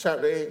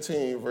 chapter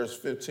 18, verse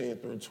 15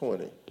 through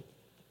 20.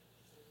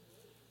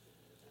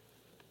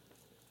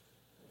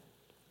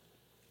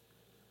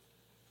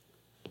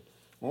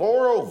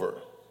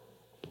 Moreover,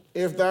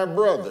 if thy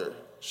brother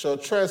shall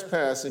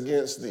trespass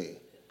against thee,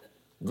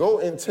 go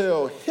and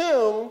tell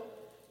him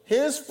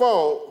his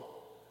fault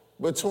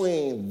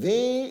between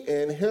thee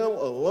and him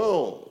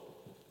alone.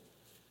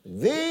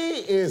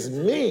 Thee is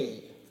me.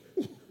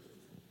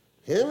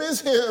 Him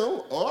is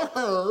him or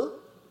her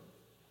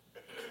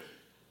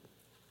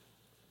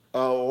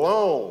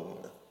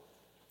alone.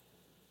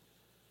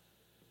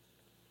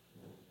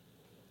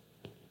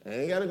 I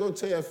ain't got to go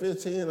tell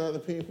 15 other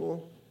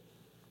people.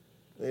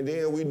 And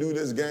then we do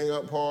this gang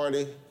up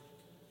party.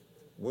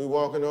 We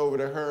walking over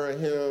to her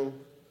and him.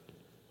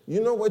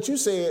 You know what you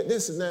said,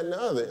 this and that and the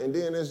other. And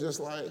then it's just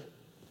like,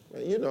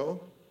 man, you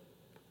know,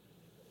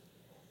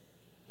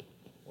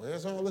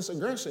 where's all this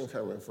aggression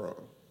coming from?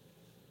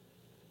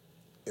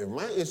 If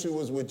my issue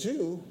was with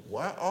you,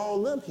 why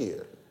all them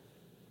here?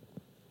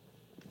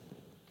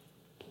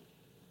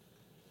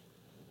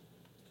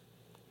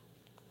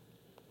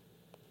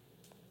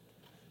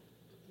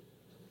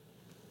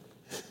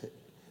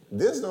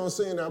 This don't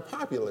seem that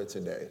popular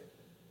today.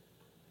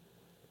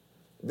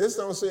 This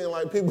don't seem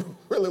like people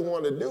really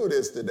want to do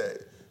this today.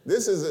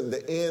 This isn't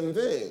the end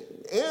thing.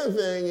 The end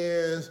thing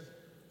is,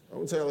 I'm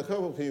going to tell a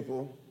couple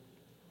people,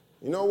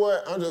 you know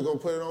what, I'm just going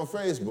to put it on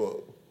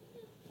Facebook.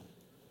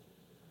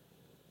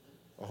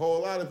 A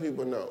whole lot of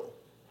people know.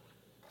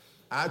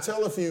 I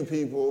tell a few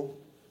people,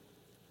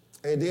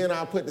 and then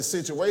I put the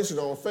situation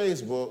on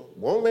Facebook.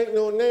 Won't make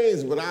no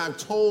names, but I've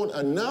told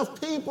enough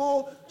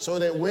people so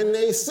that when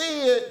they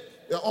see it,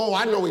 oh,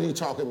 I know what you're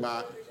talking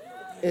about.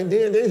 And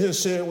then they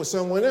just share it with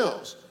someone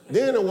else.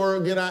 Then the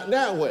word get out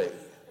that way.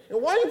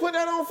 And why you put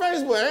that on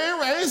Facebook?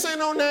 I ain't say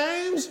no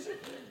names.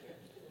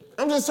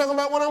 I'm just talking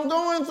about what I'm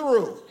going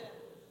through.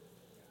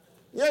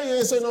 Yeah, you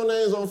ain't say no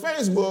names on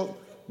Facebook,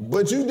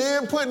 but you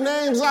did put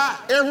names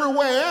out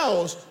everywhere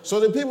else so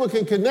that people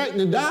can connect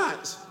the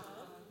dots.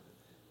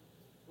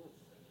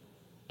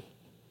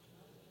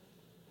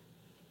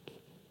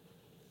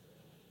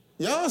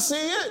 Y'all see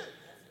it?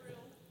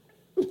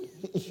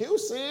 You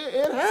see it,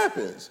 it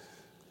happens.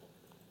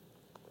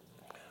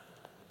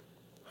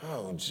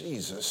 Oh,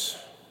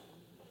 Jesus.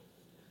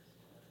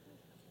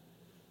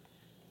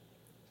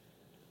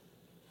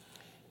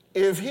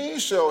 If he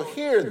shall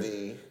hear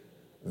thee,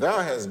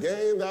 thou hast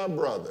gained thy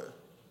brother.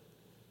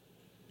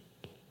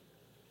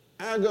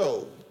 I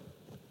go,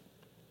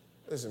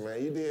 listen,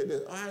 man, you did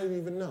this. Oh, I didn't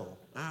even know.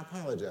 I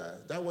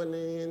apologize. That wasn't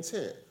any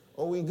intent.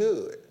 Oh, we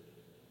good.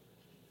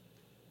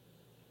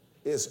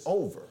 It's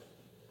over.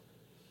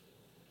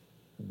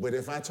 But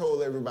if I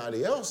told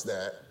everybody else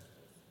that,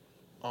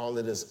 all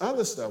of this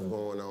other stuff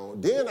going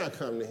on, then I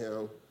come to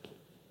him,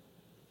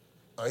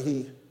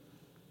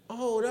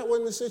 or that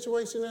wasn't the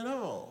situation at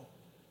all.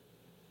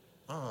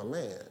 Oh,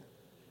 man.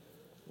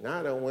 Now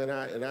I done went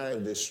out and I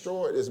have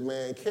destroyed this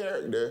man's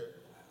character.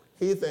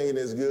 He thinking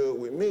it's good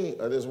with me,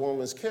 or this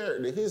woman's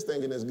character, he's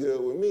thinking it's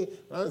good with me.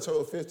 I done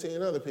told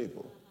 15 other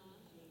people.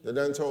 That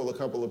done told a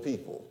couple of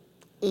people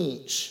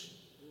each.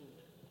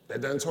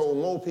 That done told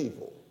more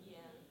people.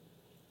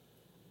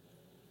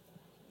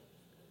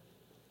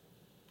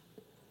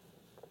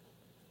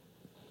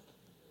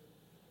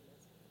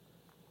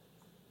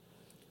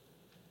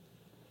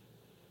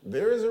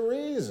 There is a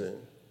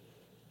reason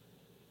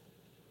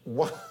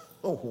why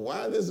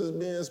this is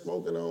being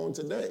spoken on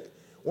today.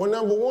 Well,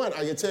 number one,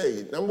 I can tell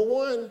you, number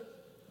one,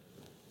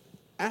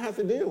 I have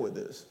to deal with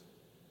this.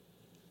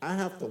 I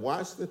have to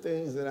watch the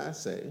things that I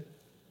say.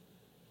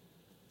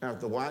 I have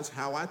to watch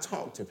how I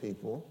talk to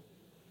people.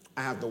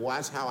 I have to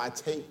watch how I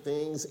take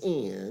things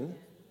in.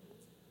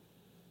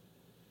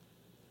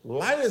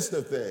 Lightest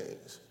of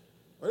things.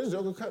 Well, this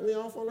joker cut me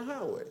off on the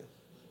highway.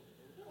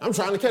 I'm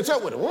trying to catch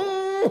up with him.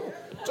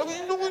 Joker,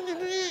 you know what you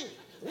did?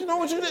 You know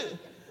what you did?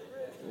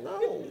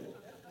 No.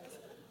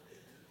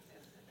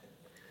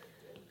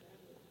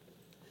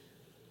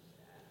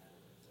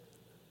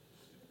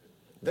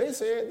 They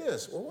said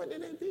this. Well, what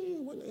did they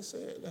mean when they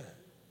said that?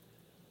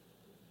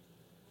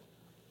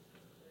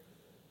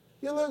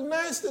 You look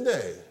nice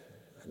today.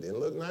 I didn't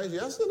look nice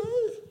yesterday.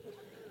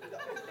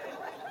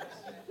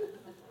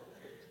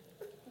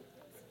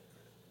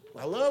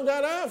 I love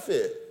that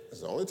outfit.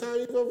 It's the only time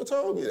you've ever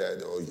told me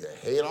that. Oh, you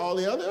hate all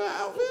the other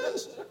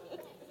outfits?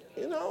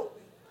 You know?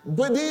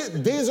 But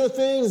these are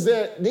things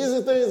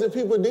that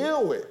people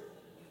deal with.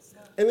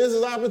 And this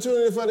is an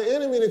opportunity for the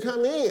enemy to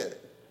come in.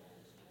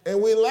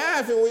 And we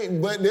laugh,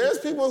 but there's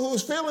people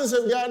whose feelings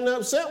have gotten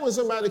upset when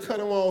somebody cut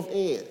them off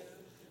in.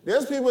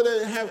 There's people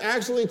that have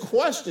actually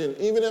questioned,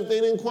 even if they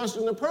didn't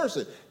question the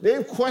person.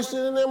 They've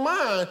questioned in their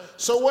mind,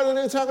 so what are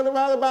they talking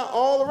about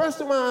all the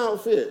rest of my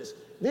outfits?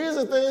 These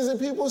are things that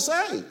people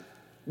say.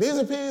 These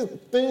are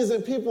things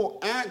that people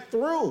act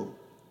through.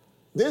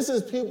 This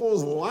is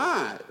people's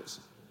lives.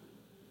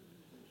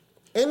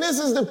 And this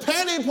is the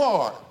petty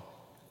part.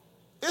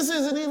 This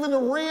isn't even the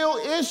real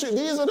issue.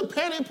 These are the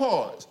petty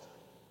parts.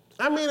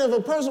 I mean, if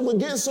a person would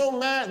get so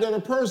mad that a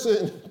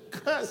person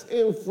cuts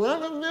in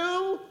front of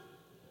them,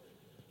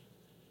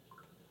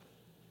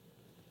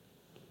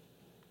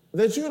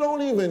 that you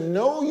don't even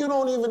know,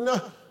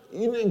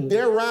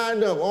 they're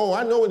riding up. Oh,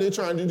 I know what they're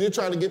trying to do. They're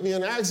trying to get me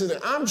in an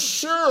accident. I'm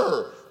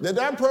sure that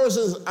they're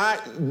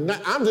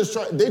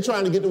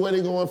trying to get to where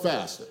they're going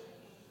faster.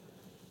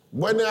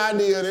 Wasn't the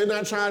idea. They're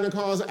not trying to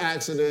cause an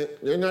accident.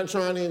 They're not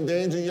trying to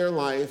endanger your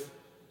life.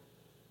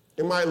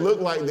 It might look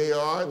like they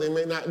are. They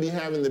may not be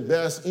having the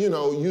best,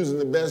 using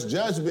the best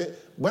judgment,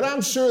 but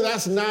I'm sure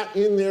that's not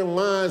in their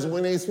minds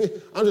when they speak.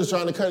 I'm just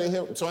trying to cut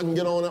him so I can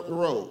get on up the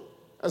road.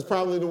 That's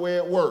probably the way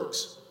it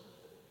works.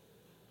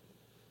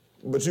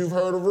 But you've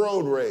heard of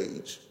road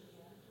rage.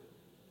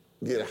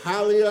 Get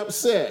highly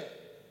upset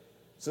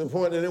to the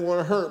point that they want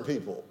to hurt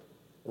people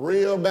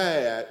real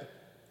bad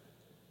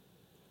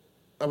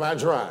about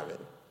driving.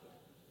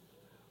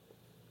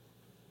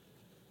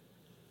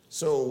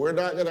 So we're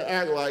not going to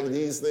act like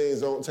these things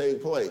don't take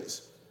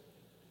place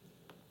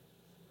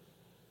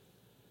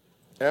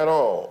at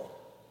all.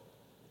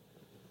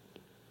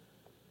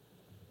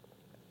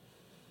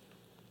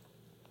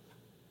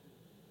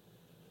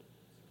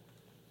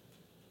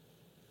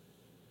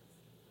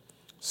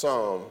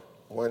 Psalm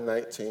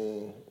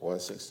 119,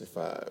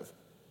 165.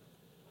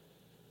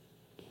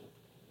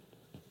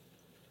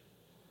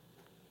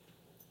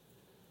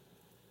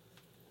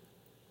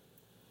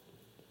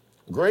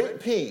 Great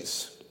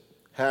peace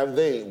have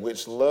they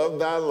which love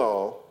thy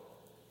law,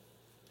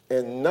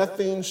 and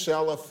nothing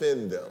shall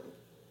offend them.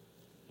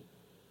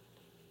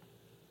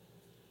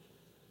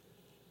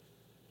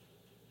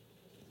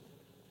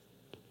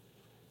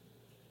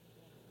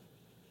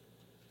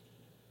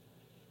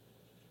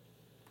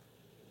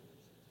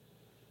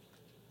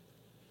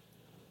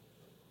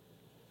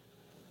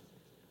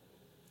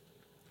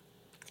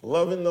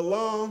 Loving the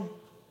law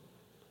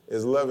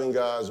is loving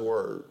God's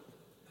word.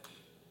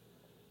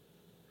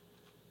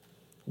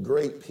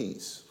 Great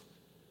peace.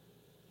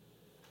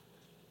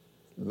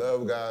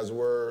 Love God's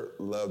word,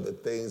 love the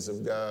things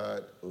of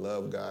God,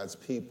 love God's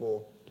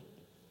people.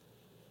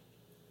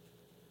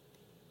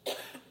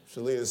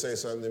 Shalita say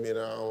something to me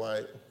that I don't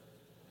like.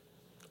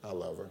 I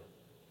love her.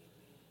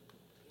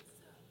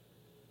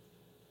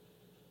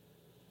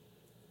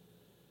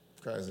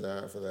 Christ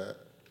died for that.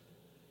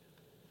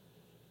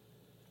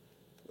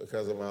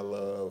 Because of my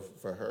love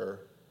for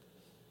her,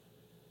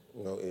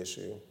 no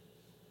issue.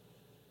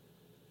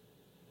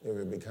 If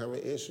it become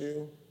an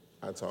issue,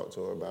 I talk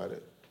to her about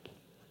it.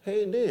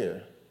 Hey,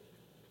 dear,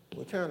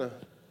 we kind of,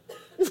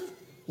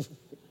 is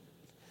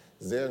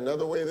there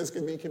another way this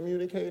could be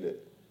communicated?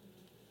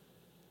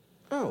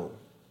 Oh,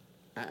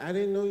 I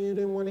didn't know you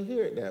didn't want to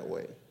hear it that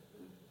way.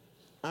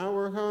 I'll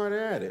work hard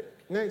at it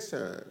next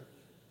time.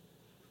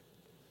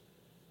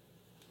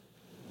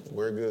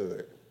 We're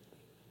good.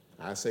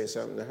 I say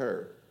something to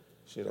her.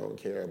 She don't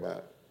care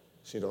to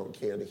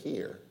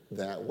hear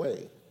that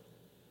way.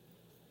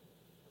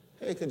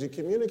 Hey, could you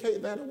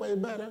communicate that a way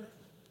better?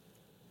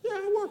 Yeah,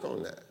 I work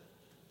on that.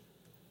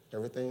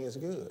 Everything is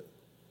good.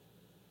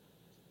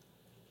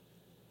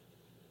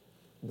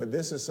 But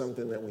this is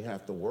something that we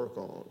have to work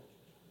on,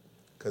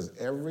 because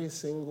every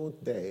single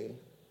day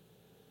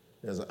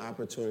there's an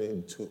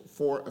opportunity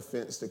for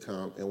offense to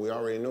come, and we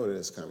already know that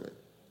it's coming.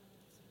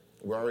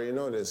 We already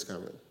know that it's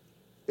coming.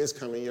 It's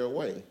coming your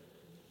way.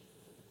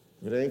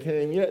 If it ain't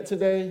came yet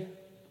today,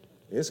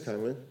 it's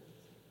coming.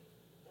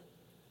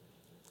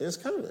 It's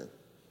coming.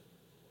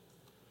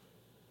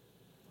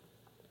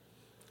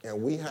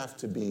 And we have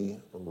to be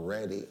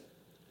ready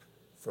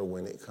for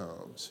when it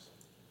comes.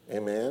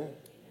 Amen?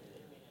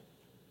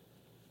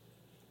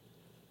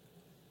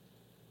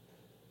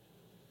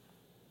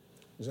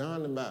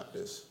 John the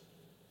Baptist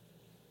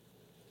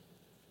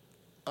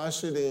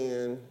ushered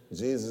in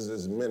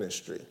Jesus'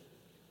 ministry,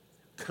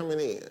 coming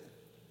in.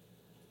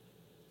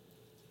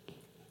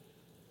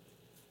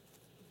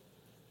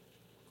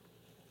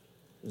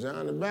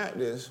 John the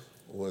Baptist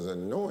was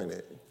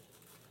anointed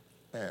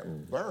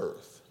at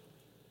birth.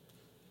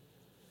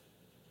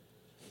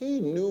 He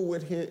knew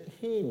what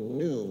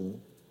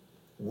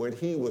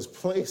he was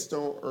placed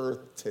on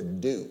earth to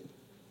do.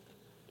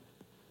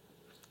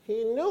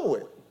 He knew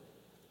it.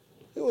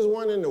 He was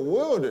one in the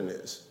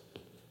wilderness,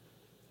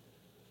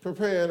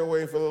 preparing the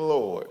way for the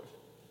Lord.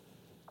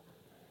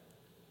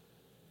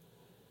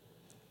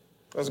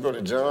 Let's go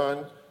to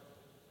John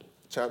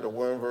chapter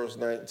 1, verse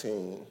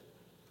 19.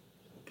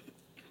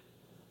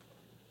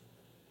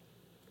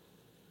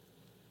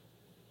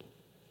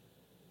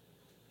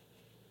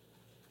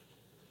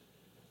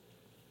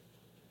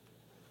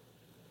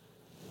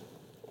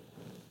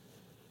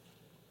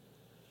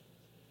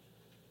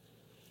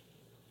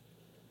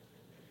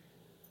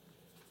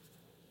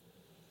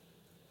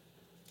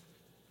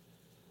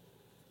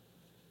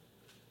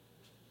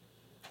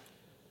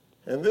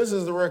 And this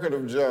is the record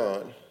of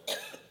John.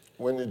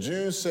 When the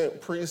Jews sent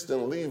priests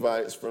and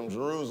Levites from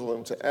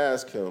Jerusalem to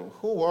ask him,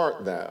 "Who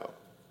art thou?"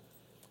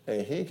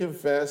 And he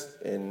confessed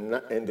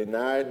and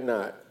denied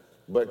not,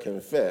 but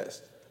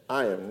confessed,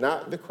 "I am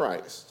not the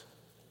Christ."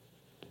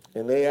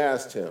 And they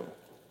asked him,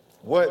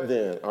 "What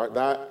then? Art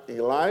thou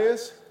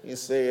Elias?" He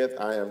saith,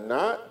 "I am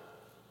not."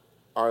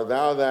 "Art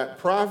thou that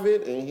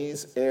prophet?" And he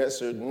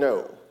answered,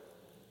 "No."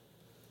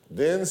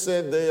 Then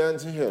said they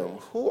unto him,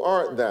 "Who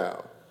art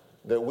thou?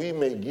 That we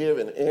may give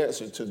an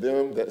answer to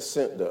them that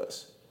sent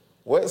us.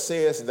 What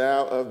sayest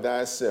thou of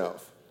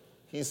thyself?"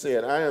 He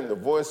said, "I am the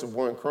voice of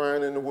one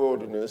crying in the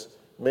wilderness,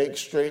 make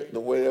straight the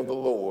way of the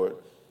Lord,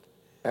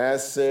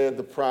 as said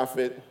the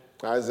prophet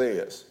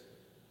Isaiah."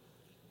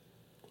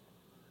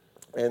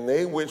 And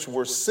they which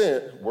were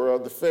sent were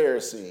of the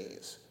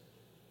Pharisees.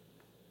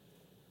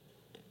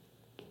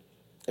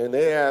 And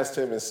they asked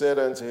him and said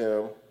unto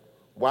him,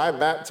 "Why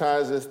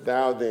baptizest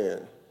thou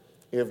then,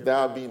 if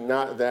thou be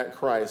not that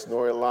Christ,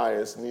 nor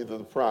Elias, neither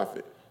the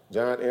prophet?"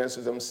 John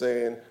answered them,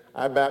 saying,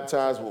 "I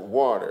baptize with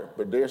water,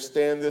 but there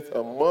standeth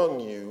among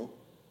you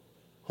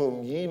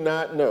whom ye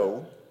not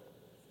know,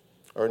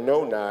 or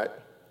know not.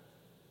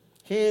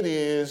 He it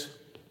is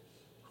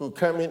who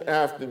coming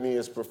after me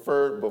is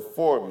preferred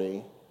before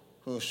me,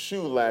 whose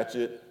shoe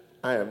latchet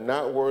I am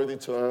not worthy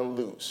to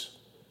unloose."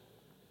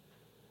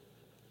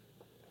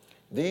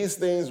 These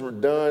things were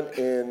done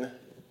in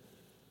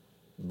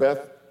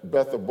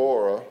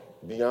Bethabara,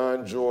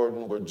 beyond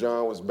Jordan, where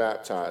John was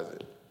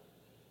baptizing.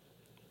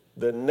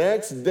 The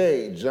next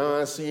day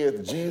John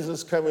seeth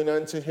Jesus coming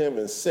unto him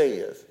and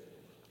saith,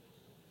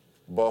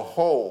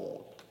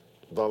 "Behold,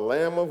 the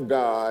Lamb of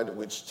God,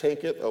 which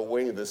taketh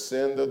away the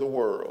sin of the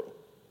world.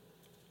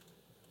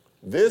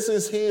 This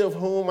is he of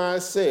whom I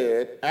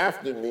said,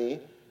 After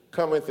me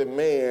cometh a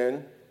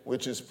man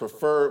which is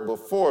preferred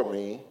before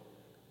me,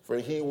 for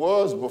he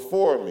was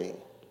before me."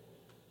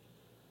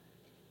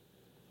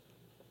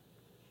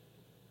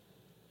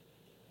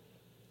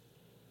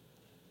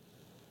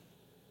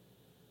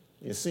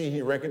 You see,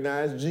 he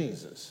recognized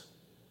Jesus.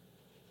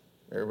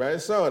 Everybody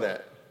saw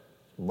that.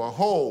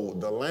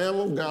 "Behold, the Lamb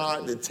of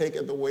God that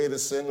taketh away the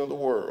sin of the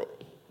world."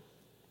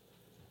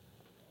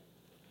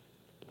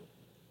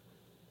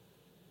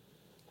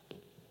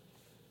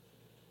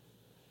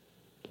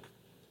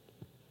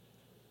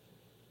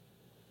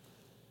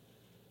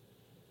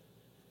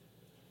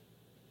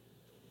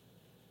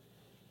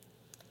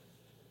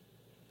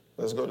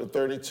 Let's go to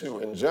 32.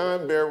 "And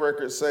John bare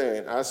record,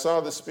 saying, I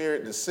saw the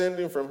Spirit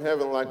descending from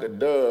heaven like a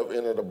dove,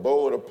 and it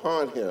abode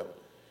upon him.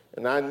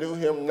 And I knew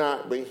him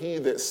not, but he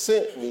that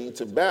sent me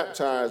to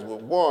baptize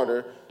with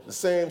water, the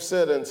same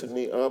said unto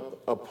me,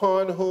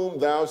 Upon whom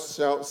thou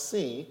shalt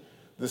see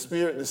the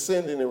Spirit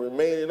descending and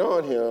remaining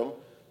on him,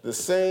 the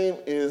same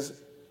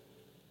is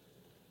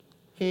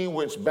he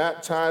which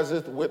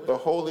baptizeth with the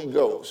Holy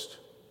Ghost.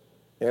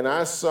 And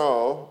I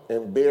saw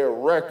and bear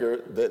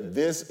record that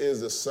this is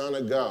the Son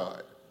of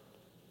God."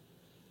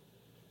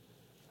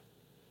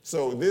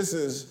 So this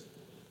is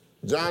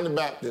John the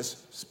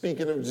Baptist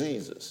speaking of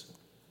Jesus.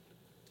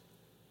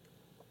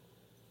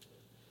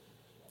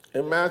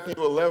 In Matthew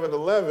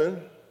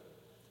 11:11,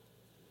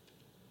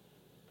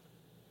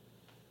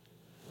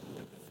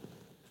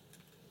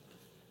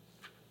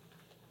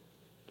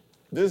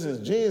 this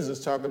is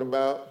Jesus talking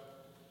about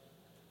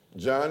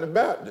John the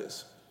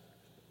Baptist.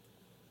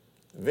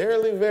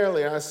 "Verily,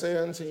 verily, I say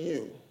unto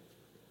you,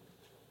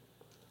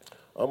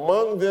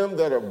 among them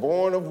that are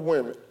born of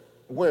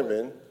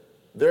women,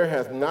 there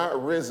hath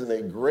not risen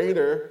a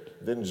greater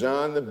than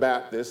John the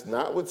Baptist,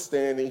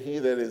 notwithstanding he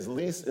that is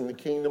least in the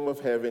kingdom of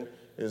heaven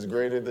is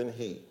greater than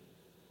he."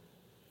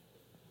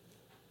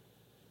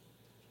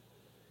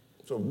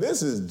 So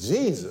this is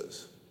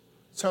Jesus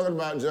talking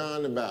about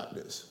John the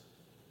Baptist.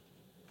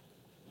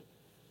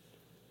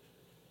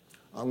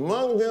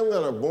 "Among them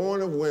that are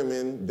born of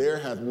women, there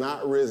hath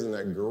not risen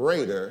a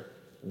greater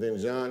than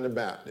John the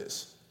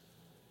Baptist."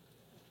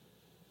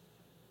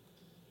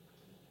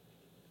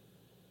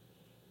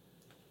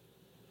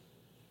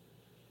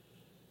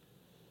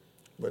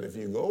 But if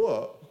you go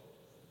up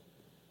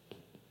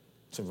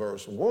to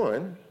verse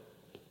 1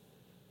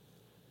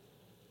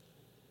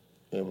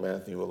 in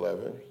Matthew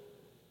 11,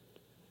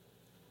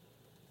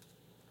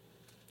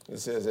 it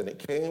says, "And it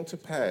came to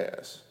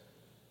pass,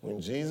 when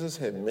Jesus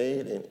had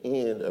made an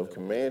end of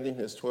commanding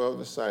his 12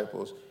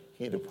 disciples,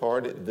 he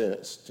departed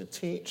thence to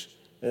teach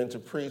and to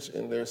preach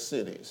in their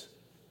cities.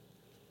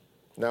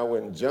 Now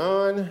when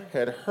John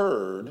had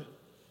heard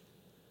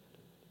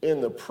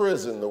in the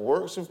prison the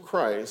works of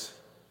Christ,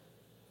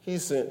 he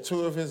sent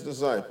 2 of his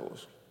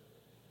disciples.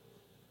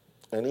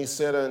 And he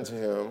said unto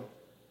him,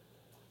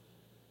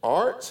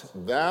 Art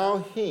thou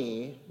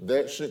he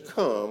that should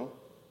come,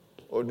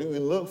 or do we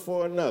look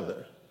for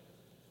another?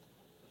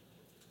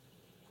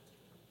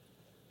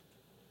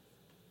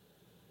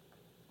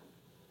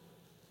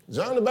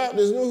 John the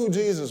Baptist knew who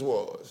Jesus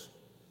was.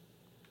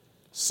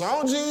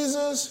 Saw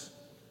Jesus,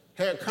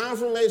 had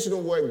confirmation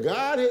of what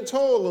God had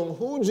told him,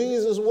 who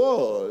Jesus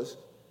was.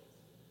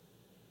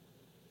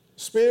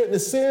 Spirit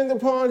descended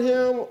upon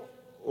him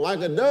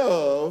like a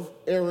dove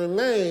and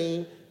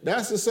remain,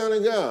 that's the Son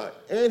of God.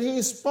 And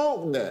he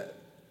spoke that.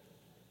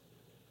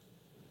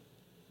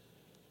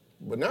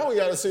 But now we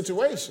got a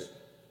situation.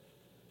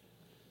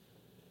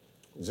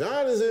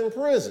 John is in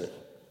prison.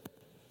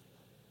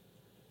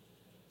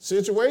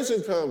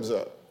 Situation comes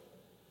up.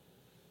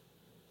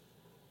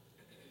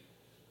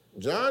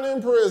 John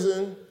in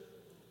prison,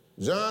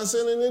 John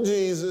sending to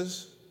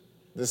Jesus,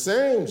 the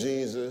same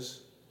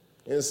Jesus,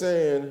 and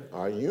saying,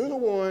 are you the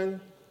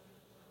one,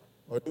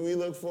 or do we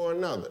look for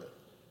another?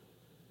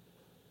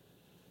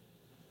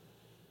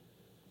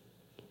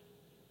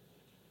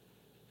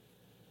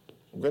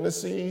 We're going to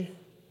see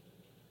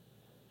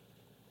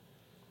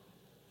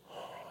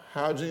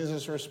how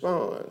Jesus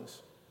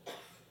responds.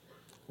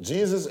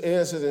 Jesus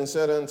answered and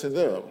said unto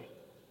them,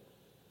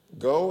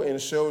 go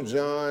and show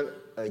John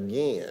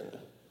again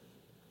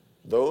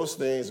those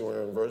things,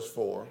 were in verse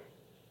 4,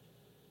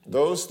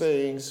 those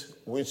things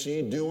which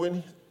ye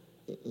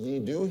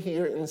do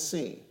hear and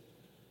see.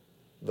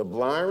 The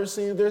blind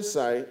receive their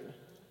sight,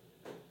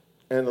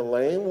 and the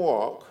lame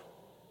walk,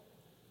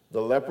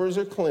 the lepers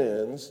are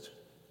cleansed,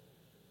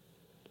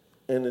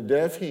 and the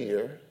deaf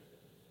hear,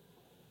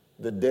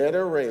 the dead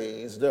are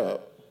raised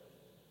up,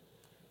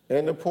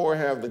 and the poor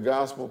have the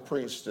gospel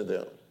preached to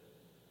them.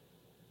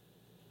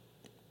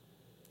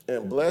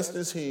 And blessed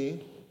is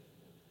he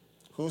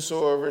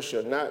whosoever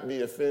shall not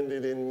be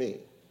offended in me.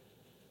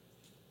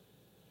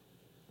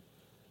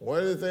 One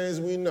of the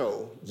things we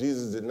know,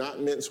 Jesus did not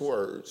mince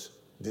words,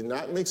 did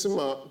not mix them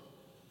up,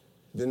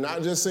 did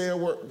not just say a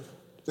word,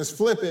 just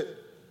flip it,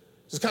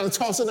 just kind of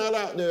tossing that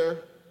out there.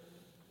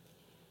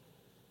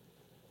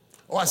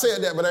 Oh, I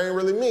said that, but I didn't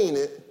really mean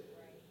it.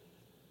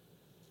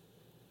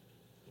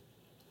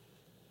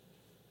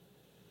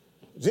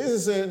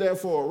 Jesus said that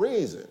for a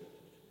reason.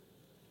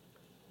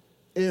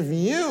 If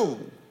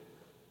you,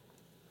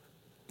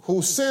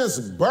 who since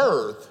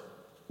birth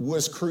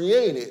was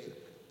created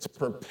to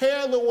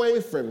prepare the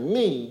way for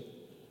me,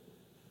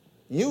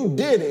 you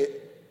did it,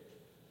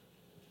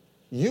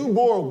 you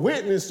bore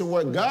witness to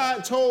what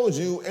God told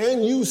you,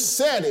 and you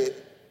said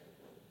it,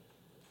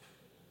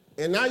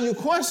 and now you're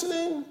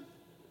questioning,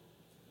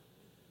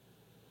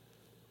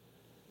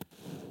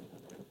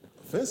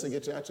 offense will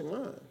get you out your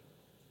mind.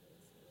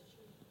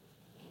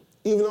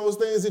 Even those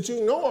things that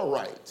you know are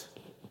right,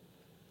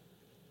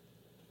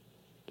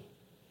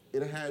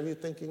 it'll have you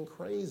thinking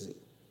crazy.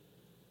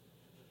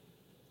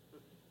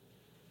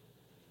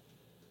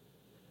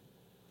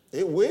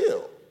 It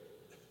will.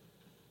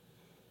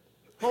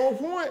 Whole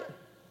point,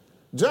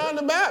 John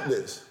the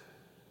Baptist,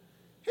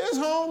 his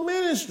whole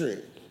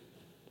ministry,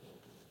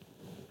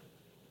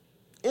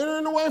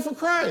 entering the way for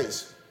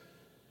Christ.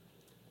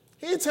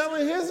 He's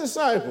telling his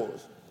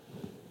disciples,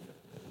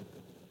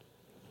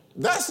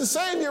 that's the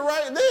Savior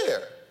right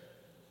there.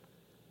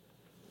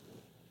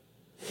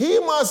 He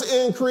must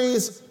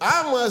increase,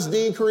 I must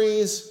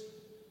decrease.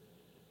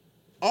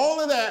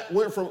 All of that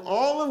went from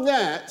all of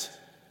that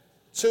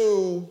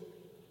to,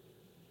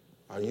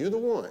 are you the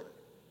one?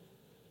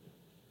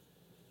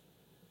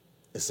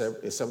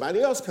 Is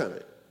somebody else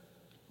coming?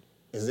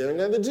 Is there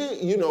another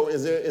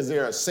is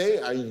there a say?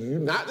 Are you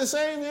not the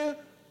Savior?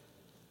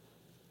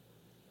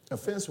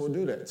 Offense will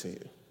do that to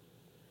you.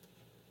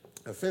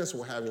 Offense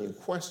will have you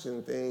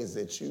question things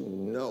that you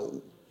know,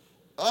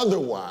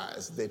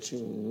 otherwise that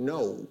you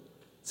know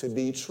to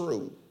be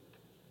true.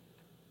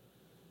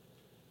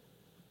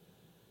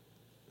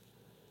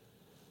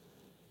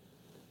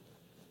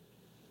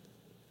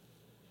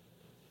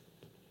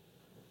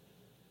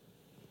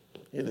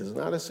 It is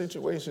not a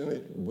situation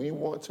that we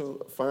want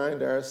to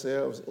find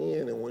ourselves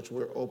in which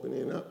we're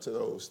opening up to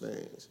those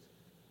things.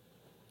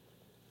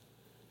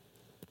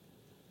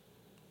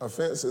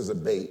 Offense is a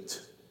bait.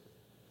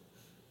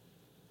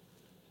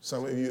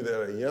 Some of you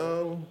that are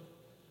young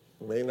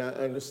may not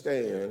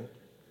understand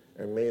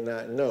and may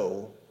not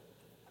know.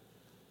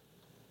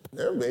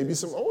 There may be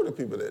some older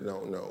people that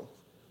don't know.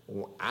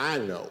 Well, I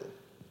know.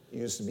 It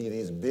used to be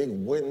these big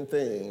wooden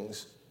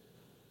things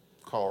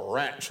called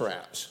rat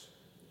traps.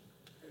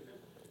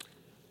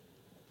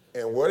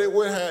 And what it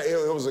would have,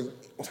 it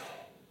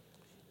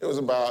was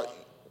about,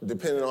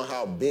 depending on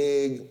how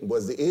big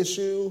was the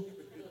issue,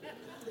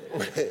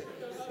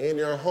 in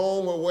your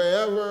home or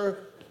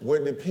wherever,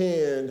 would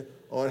depend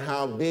on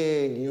how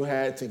big you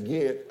had to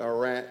get a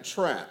rat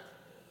trap.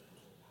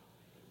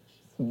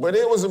 But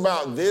it was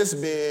about this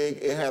big.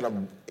 It had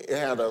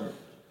a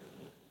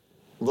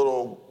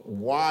little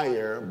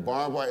wire,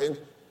 barbed wire.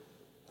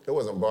 It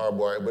wasn't barbed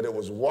wire, but it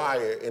was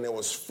wire, and it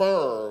was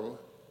firm,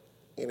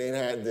 and it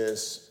had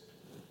this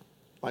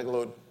like a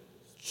little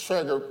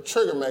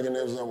trigger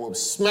mechanism that would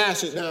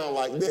smash it down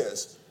like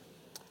this.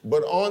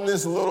 But on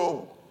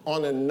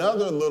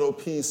another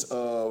piece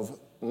of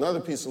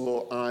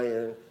little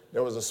iron,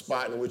 there was a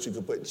spot in which you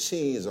could put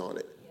cheese on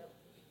it.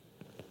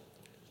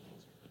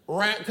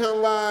 Rat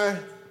come by,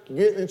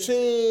 getting the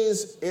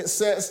cheese, it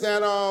sets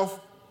that off.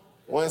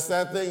 Once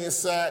that thing is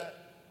set,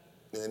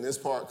 then this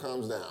part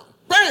comes down.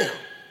 Bam!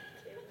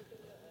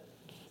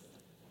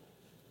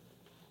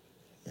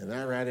 And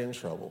that rat in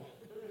trouble.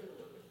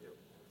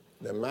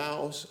 the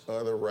mouse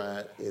or the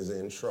rat is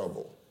in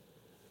trouble.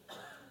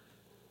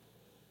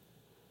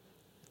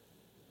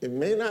 It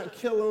may not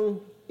kill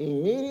him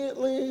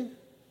immediately,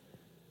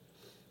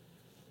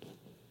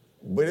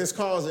 but it's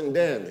causing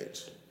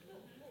damage.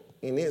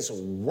 And it's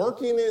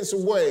working its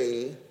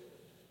way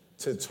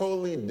to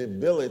totally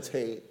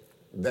debilitate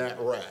that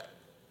rat.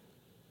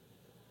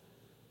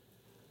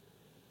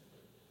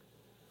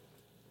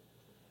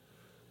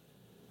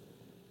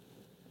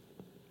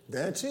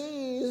 That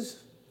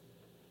cheese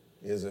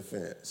is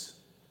offense.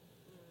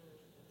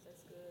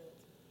 That's good.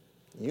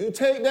 You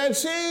take that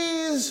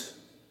cheese,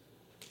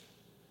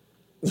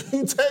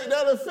 you take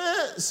that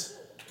offense.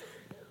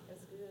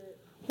 That's good.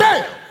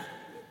 Bam!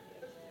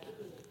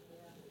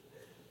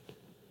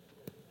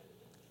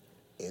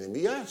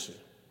 Enemy got you.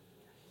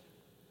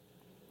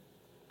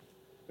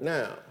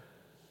 Now,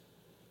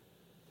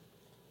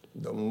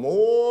 the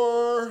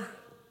more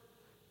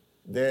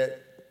that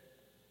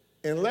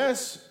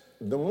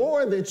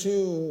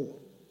you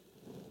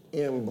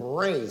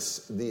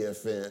embrace the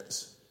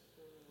offense,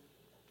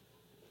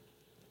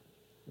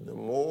 the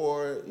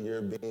more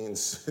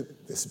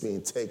it's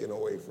being taken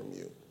away from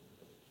you.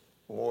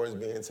 More is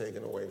being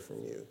taken away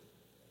from you.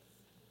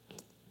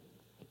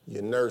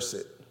 You nurse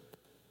it.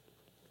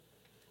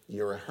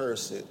 You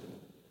rehearse it.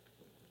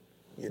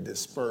 You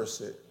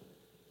disperse it.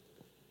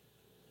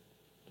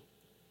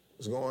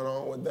 What's going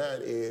on with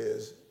that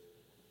is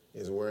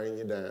wearing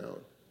you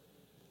down.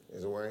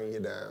 It's wearing you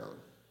down.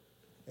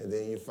 And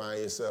then you find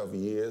yourself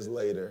years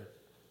later,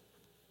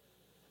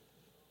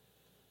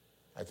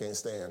 I can't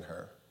stand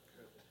her.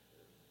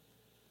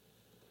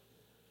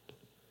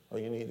 Oh,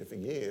 you need to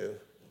forgive.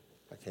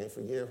 I can't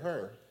forgive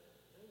her.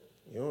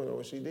 You don't know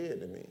what she did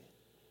to me.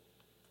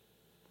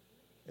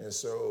 And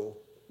so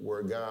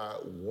where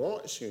God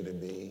wants you to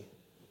be,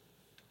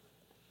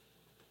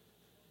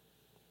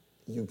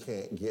 you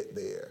can't get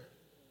there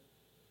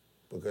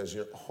because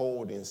you're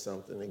holding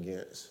something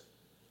against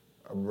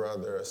a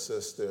brother, a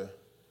sister,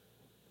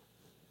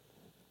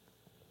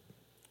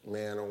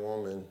 man or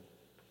woman.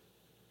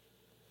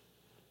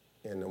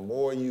 And the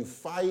more you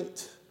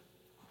fight,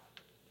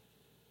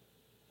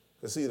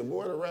 because see, the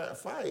more the rat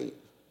fight,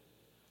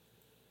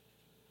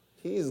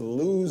 he's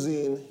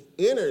losing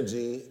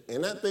energy,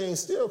 and that thing's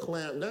still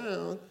clamped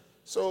down.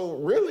 So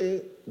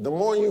really, the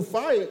more you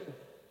fight,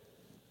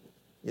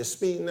 you're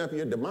speeding up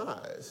your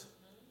demise.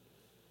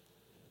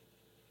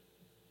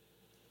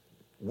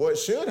 What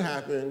should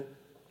happen,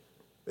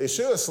 they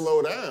should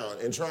slow down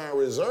and try and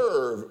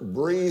reserve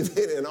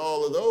breathing and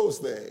all of those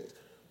things.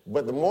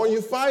 But the more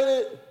you fight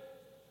it,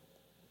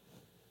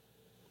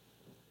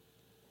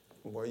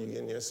 the more you're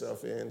getting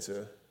yourself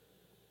into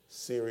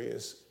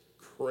serious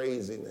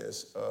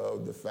craziness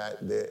of the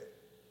fact that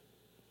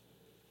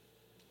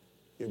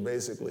you're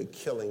basically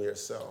killing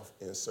yourself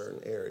in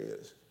certain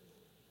areas.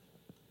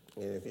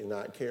 And if you're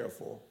not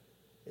careful,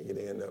 it could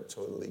end up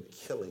totally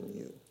killing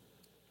you.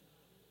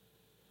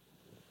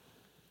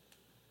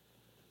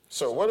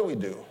 So what do we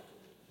do?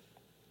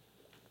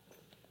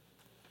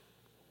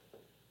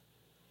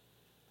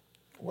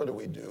 What do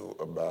we do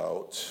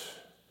about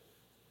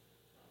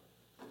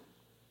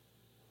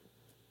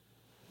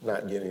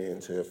not getting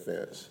into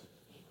offense?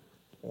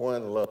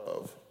 One,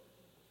 love.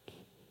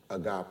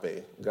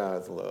 Agape,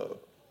 God's love.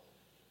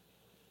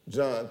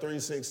 John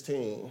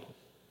 3:16.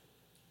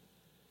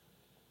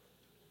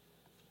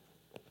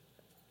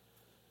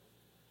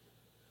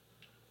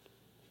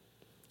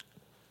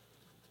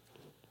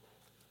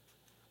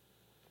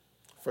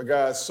 For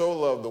God so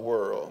loved the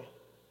world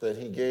that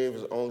he gave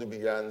his only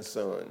begotten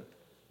Son,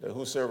 that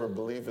whosoever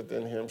believeth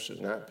in him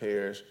should not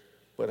perish,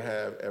 but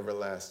have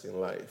everlasting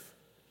life.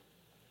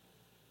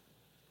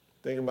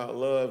 Think about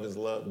love as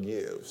love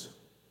gives.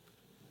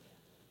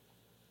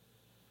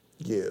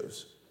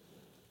 Gives.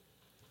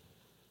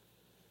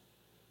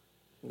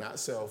 Not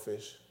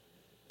selfish,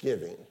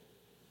 giving.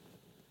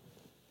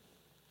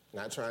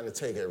 Not trying to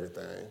take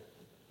everything.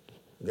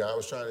 If God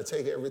was trying to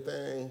take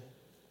everything,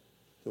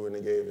 he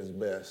wouldn't have gave his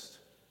best.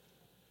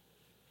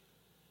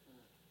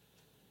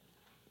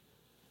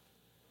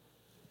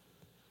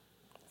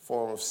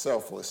 Form of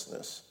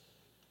selflessness.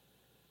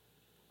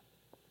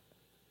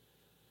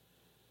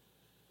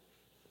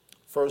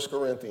 1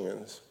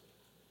 Corinthians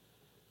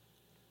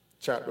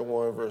chapter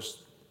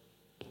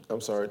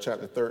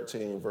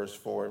 13, verse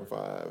 4 and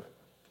 5.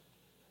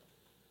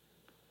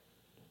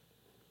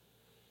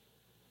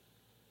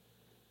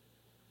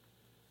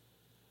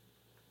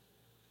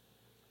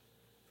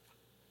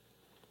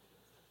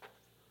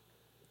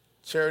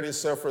 Charity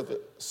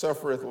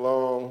suffereth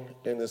long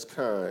and is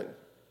kind.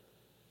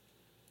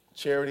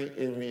 Charity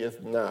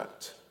envieth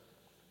not.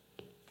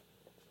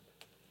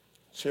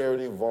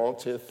 Charity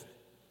vaunteth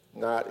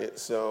not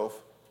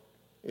itself,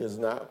 is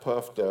not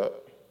puffed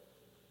up,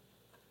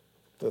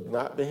 doth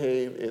not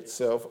behave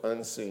itself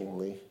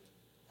unseemly,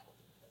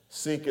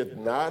 seeketh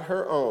not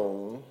her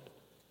own,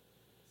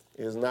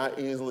 is not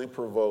easily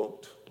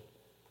provoked,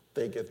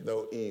 thinketh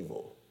no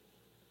evil.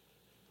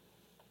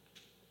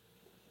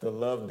 The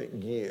love that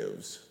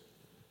gives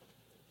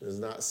does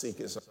not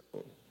seek its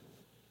own.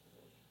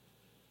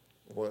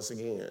 Once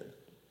again,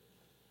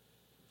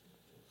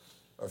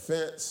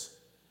 offense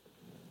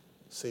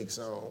seeks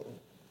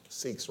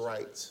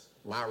rights,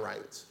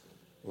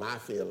 my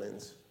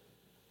feelings.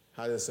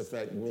 How does this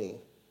affect me?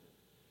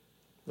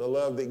 The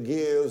love that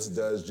gives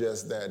does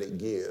just that, it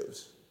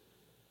gives.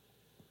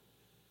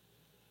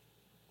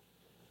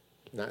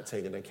 Not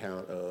taking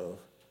account of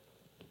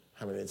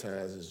how many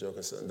times this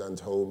joker done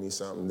told me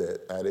something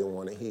that I didn't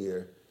want to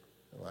hear.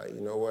 Like,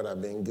 you know what,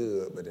 I've been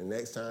good, but the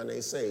next time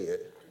they say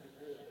it,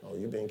 oh,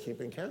 you've been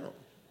keeping count.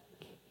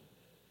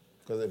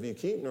 Because if you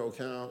keep no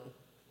count,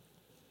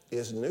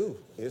 it's new,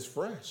 it's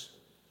fresh.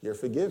 You're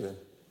forgiven.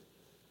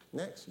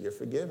 Next, you're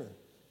forgiven.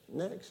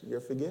 Next, you're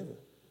forgiven.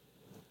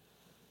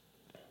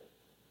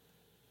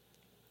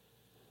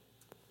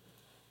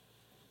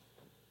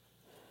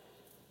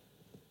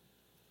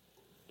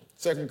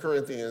 Second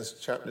Corinthians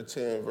chapter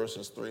 10,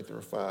 verses 3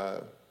 through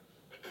 5.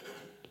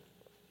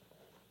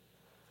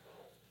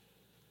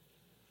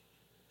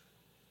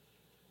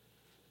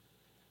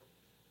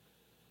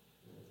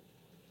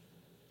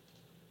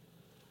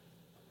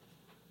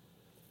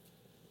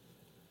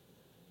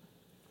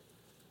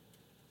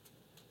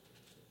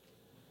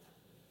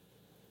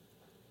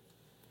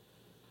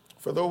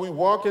 For though we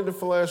walk in the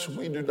flesh,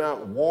 we do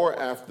not war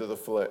after the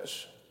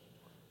flesh.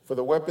 For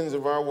the weapons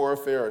of our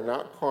warfare are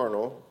not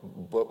carnal,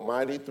 but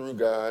mighty through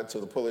God to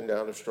the pulling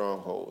down of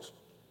strongholds,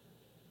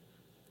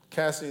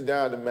 casting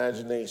down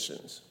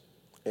imaginations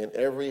and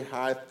every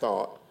high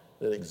thought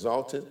that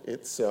exalted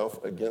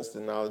itself against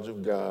the knowledge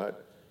of God,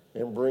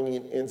 and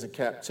bringing into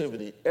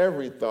captivity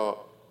every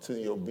thought to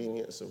the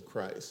obedience of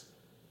Christ.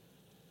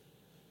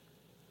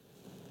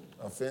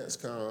 Offense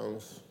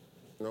comes,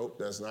 nope,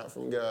 that's not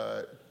from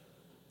God.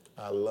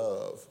 I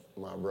love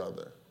my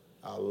brother.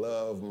 I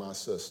love my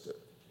sister.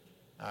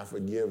 I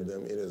forgive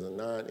them. It is a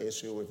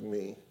non-issue with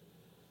me.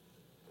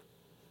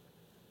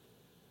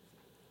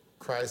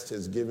 Christ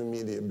has given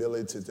me the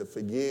ability to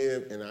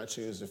forgive, and I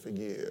choose to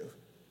forgive,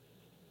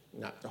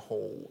 not to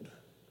hold.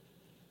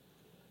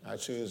 I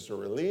choose to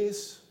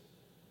release,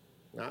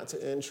 not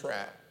to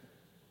entrap.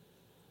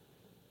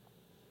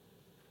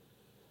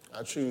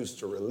 I choose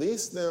to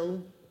release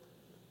them,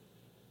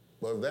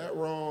 was that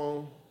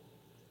wrong?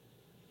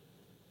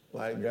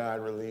 Like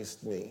God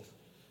released me.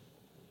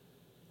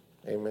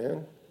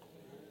 Amen?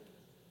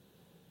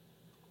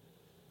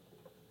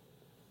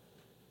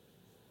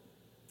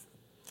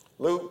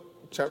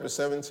 Luke chapter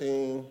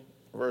 17,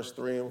 verse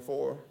 3 and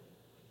 4.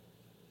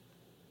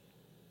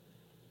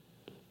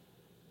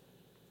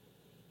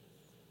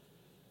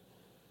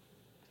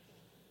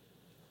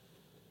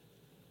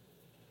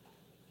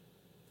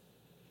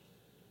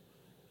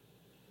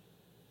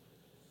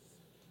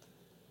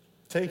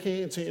 Take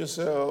heed to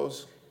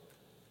yourselves.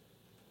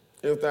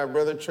 If thy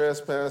brother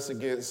trespass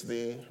against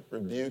thee,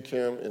 rebuke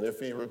him, and if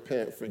he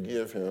repent,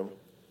 forgive him.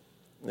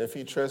 And if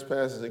he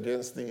trespasses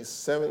against thee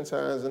 7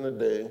 times in a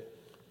day,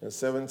 and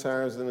 7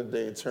 times in a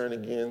day turn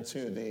again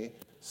to thee,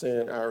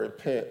 saying, I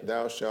repent,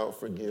 thou shalt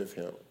forgive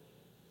him.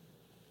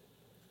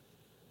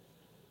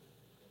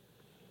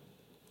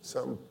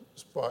 Some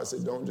spots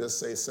that don't just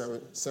say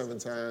seven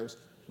times,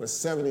 but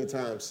 70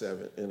 times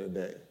 7 in a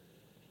day.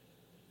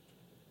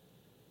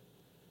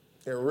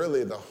 And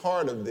really, the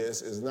heart of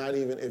this is not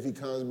even if he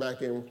comes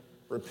back and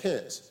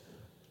repents.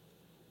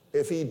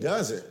 If he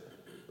doesn't,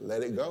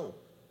 let it go.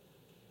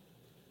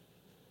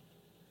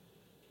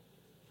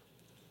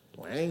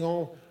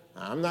 Well,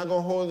 I'm not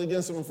going to hold it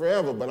against them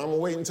forever, but I'm going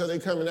to wait until they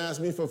come and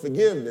ask me for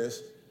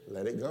forgiveness.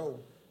 Let it go.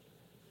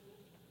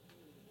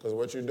 Because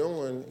what you're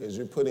doing is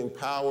you're putting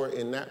power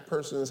in that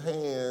person's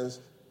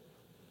hands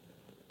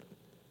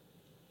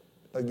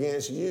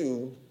against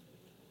you.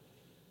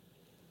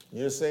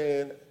 You're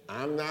saying,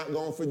 I'm not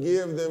going to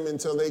forgive them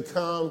until they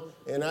come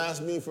and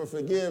ask me for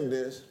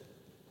forgiveness.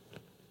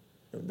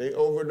 If they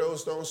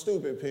overdosed on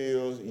stupid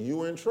pills,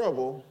 you in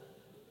trouble.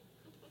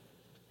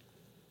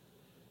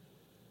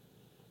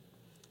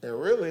 And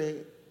really,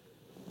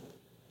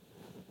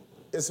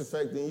 it's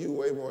affecting you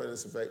way more than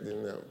it's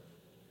affecting them.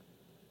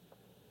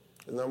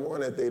 Number one,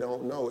 that they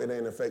don't know, it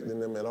ain't affecting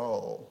them at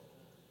all.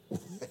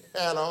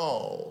 At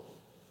all.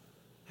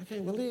 I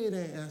can't believe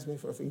they ain't asked me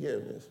for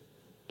forgiveness.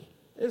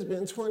 It's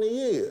been 20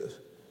 years.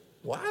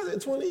 Why is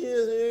it 20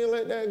 years and you ain't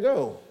let that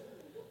go?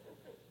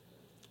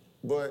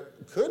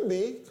 But could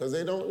be because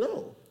they don't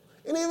know.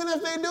 And even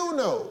if they do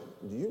know,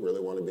 do you really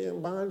want to be in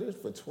bondage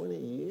for 20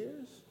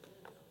 years?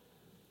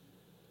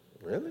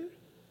 Really?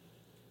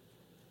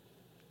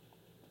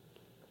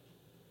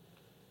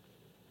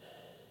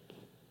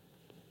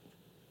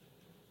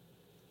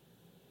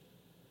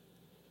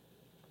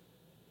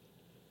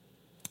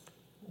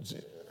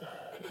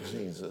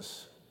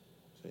 Jesus.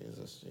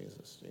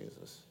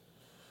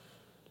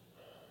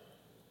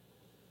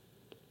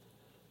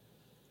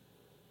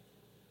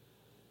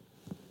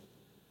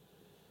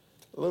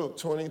 Luke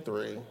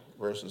 23,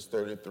 verses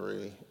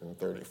 33 and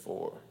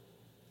 34.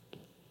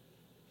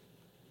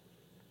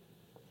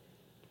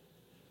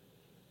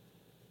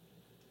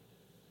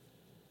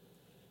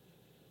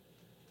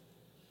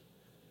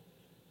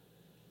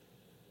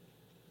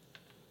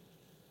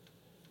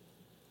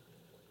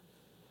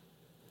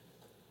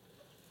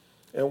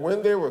 And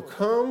when they were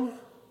come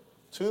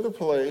to the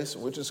place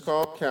which is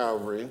called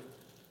Calvary,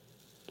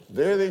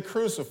 there they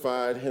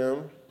crucified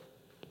him,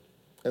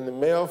 and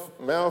the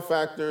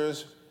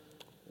malefactors,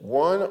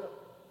 one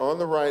on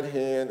the right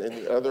hand and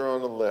the other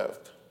on the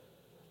left.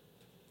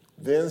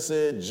 Then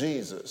said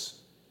Jesus,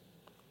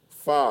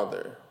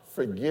 Father,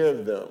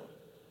 forgive them,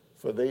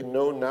 for they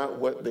know not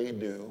what they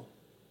do.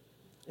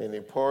 And he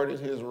parted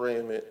his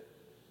raiment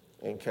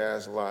and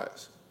cast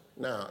lots.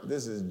 Now,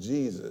 this is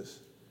Jesus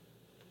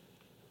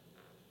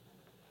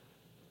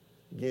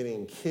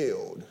getting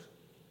killed,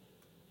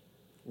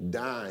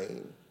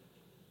 dying.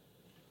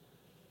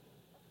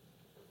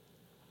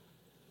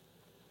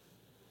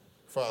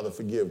 Father,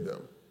 forgive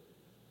them.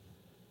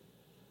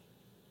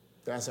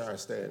 That's our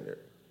standard.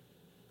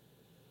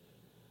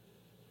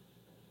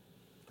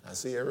 I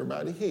see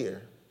everybody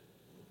here.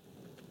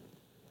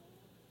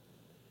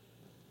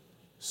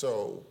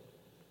 So,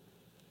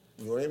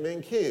 you ain't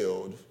been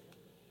killed.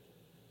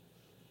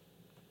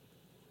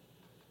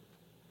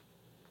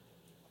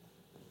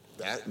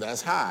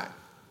 That's high.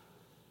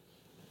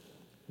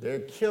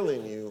 They're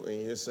killing you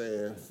and you're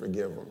saying,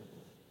 forgive them.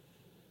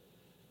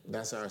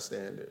 That's our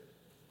standard.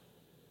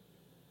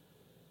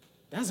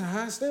 That's a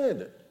high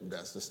standard.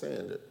 That's the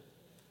standard.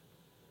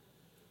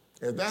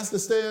 If that's the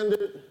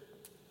standard,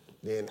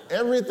 then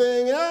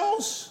everything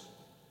else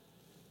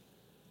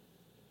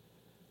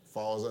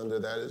falls under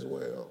that as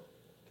well.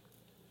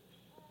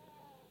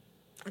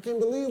 I can't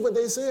believe what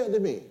they said to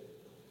me.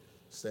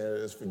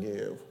 Standard is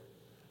forgive.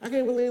 I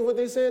can't believe what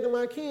they said to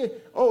my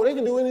kid. Oh, they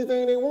can do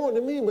anything they want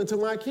to me, but to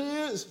my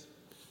kids,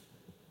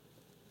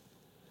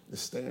 the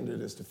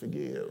standard is to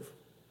forgive.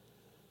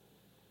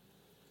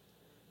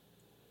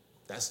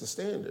 That's the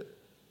standard.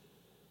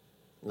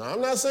 Now,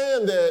 I'm not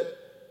saying that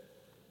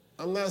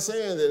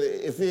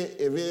if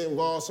it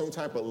involves some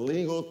type of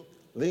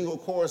legal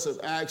course of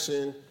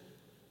action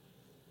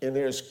and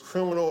there's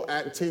criminal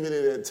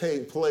activity that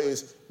take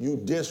place, you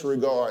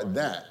disregard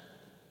that.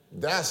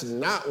 That's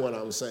not what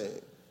I'm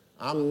saying.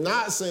 I'm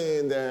not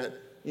saying that,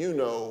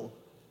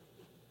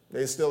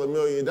 they steal $1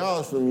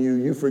 million from you,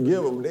 you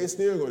forgive them, they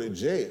still go to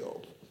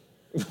jail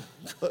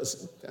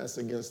because that's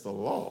against the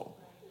law.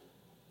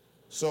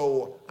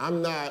 So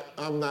I'm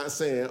not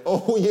saying,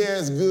 oh yeah,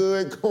 it's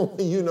good,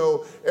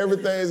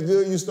 everything's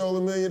good, you stole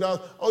 $1 million.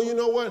 Oh, you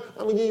know what?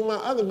 I'm gonna give you my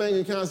other bank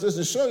accounts just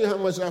to show you how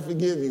much I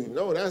forgive you.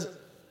 No, that's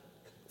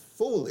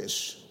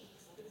foolish.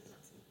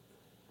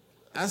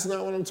 That's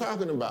not what I'm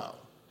talking about.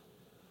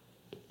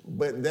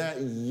 But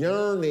that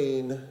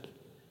yearning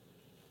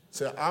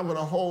to, I'm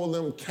gonna hold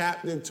them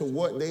captive to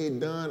what they've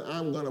done,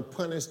 I'm gonna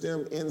punish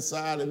them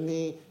inside of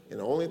me,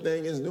 and the only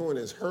thing it's doing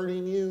is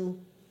hurting you,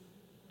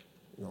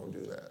 don't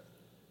do that.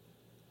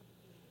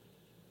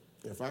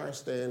 If our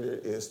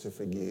standard is to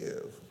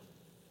forgive,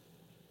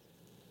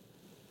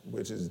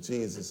 which is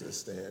Jesus'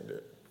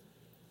 standard,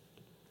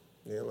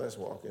 then let's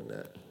walk in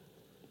that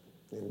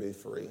and be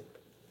free.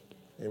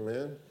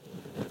 Amen?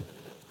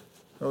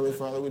 Heavenly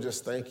Father, we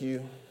just thank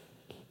you.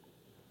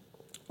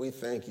 We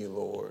thank you,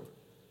 Lord,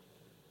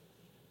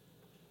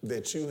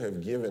 that you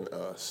have given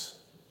us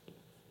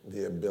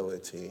the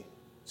ability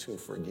to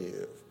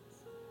forgive.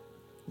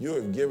 You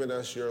have given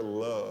us your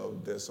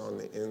love that's on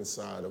the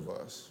inside of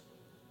us.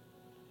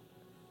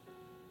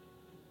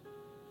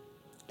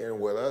 And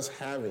with us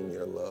having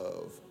your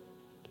love,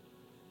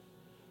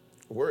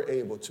 we're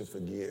able to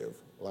forgive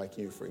like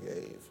you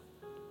forgave.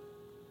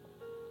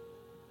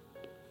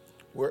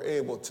 We're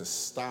able to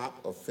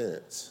stop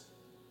offense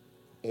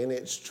in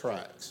its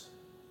tracks.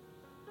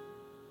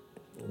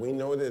 We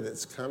know that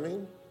it's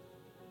coming,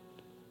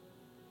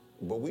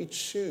 but we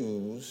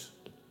choose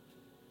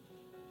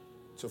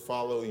to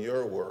follow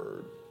your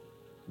word.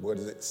 What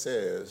it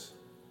says,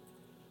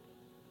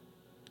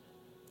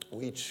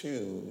 we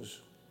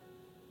choose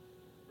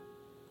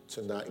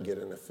to not get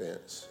an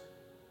offense.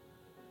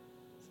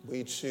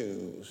 We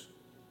choose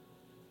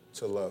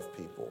to love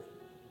people.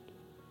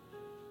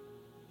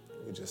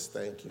 We just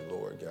thank you,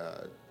 Lord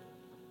God,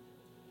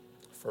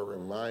 for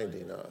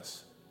reminding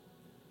us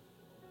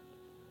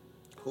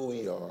who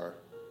we are,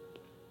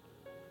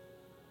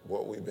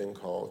 what we've been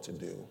called to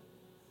do.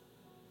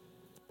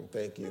 And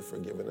thank you for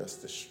giving us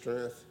the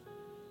strength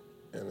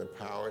and the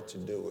power to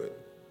do it.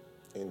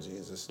 In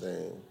Jesus'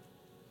 name,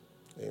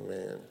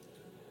 amen.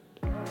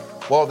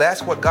 Well,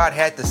 that's what God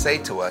had to say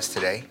to us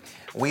today.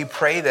 We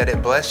pray that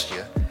it blessed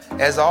you.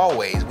 As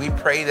always, we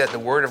pray that the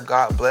Word of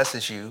God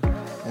blesses you,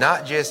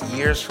 not just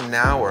years from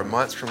now or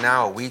months from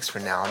now or weeks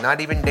from now, not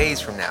even days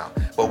from now,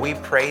 but we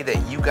pray that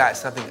you got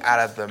something out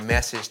of the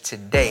message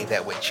today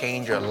that would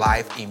change your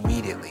life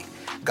immediately.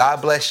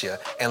 God bless you,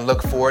 and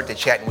look forward to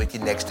chatting with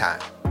you next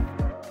time.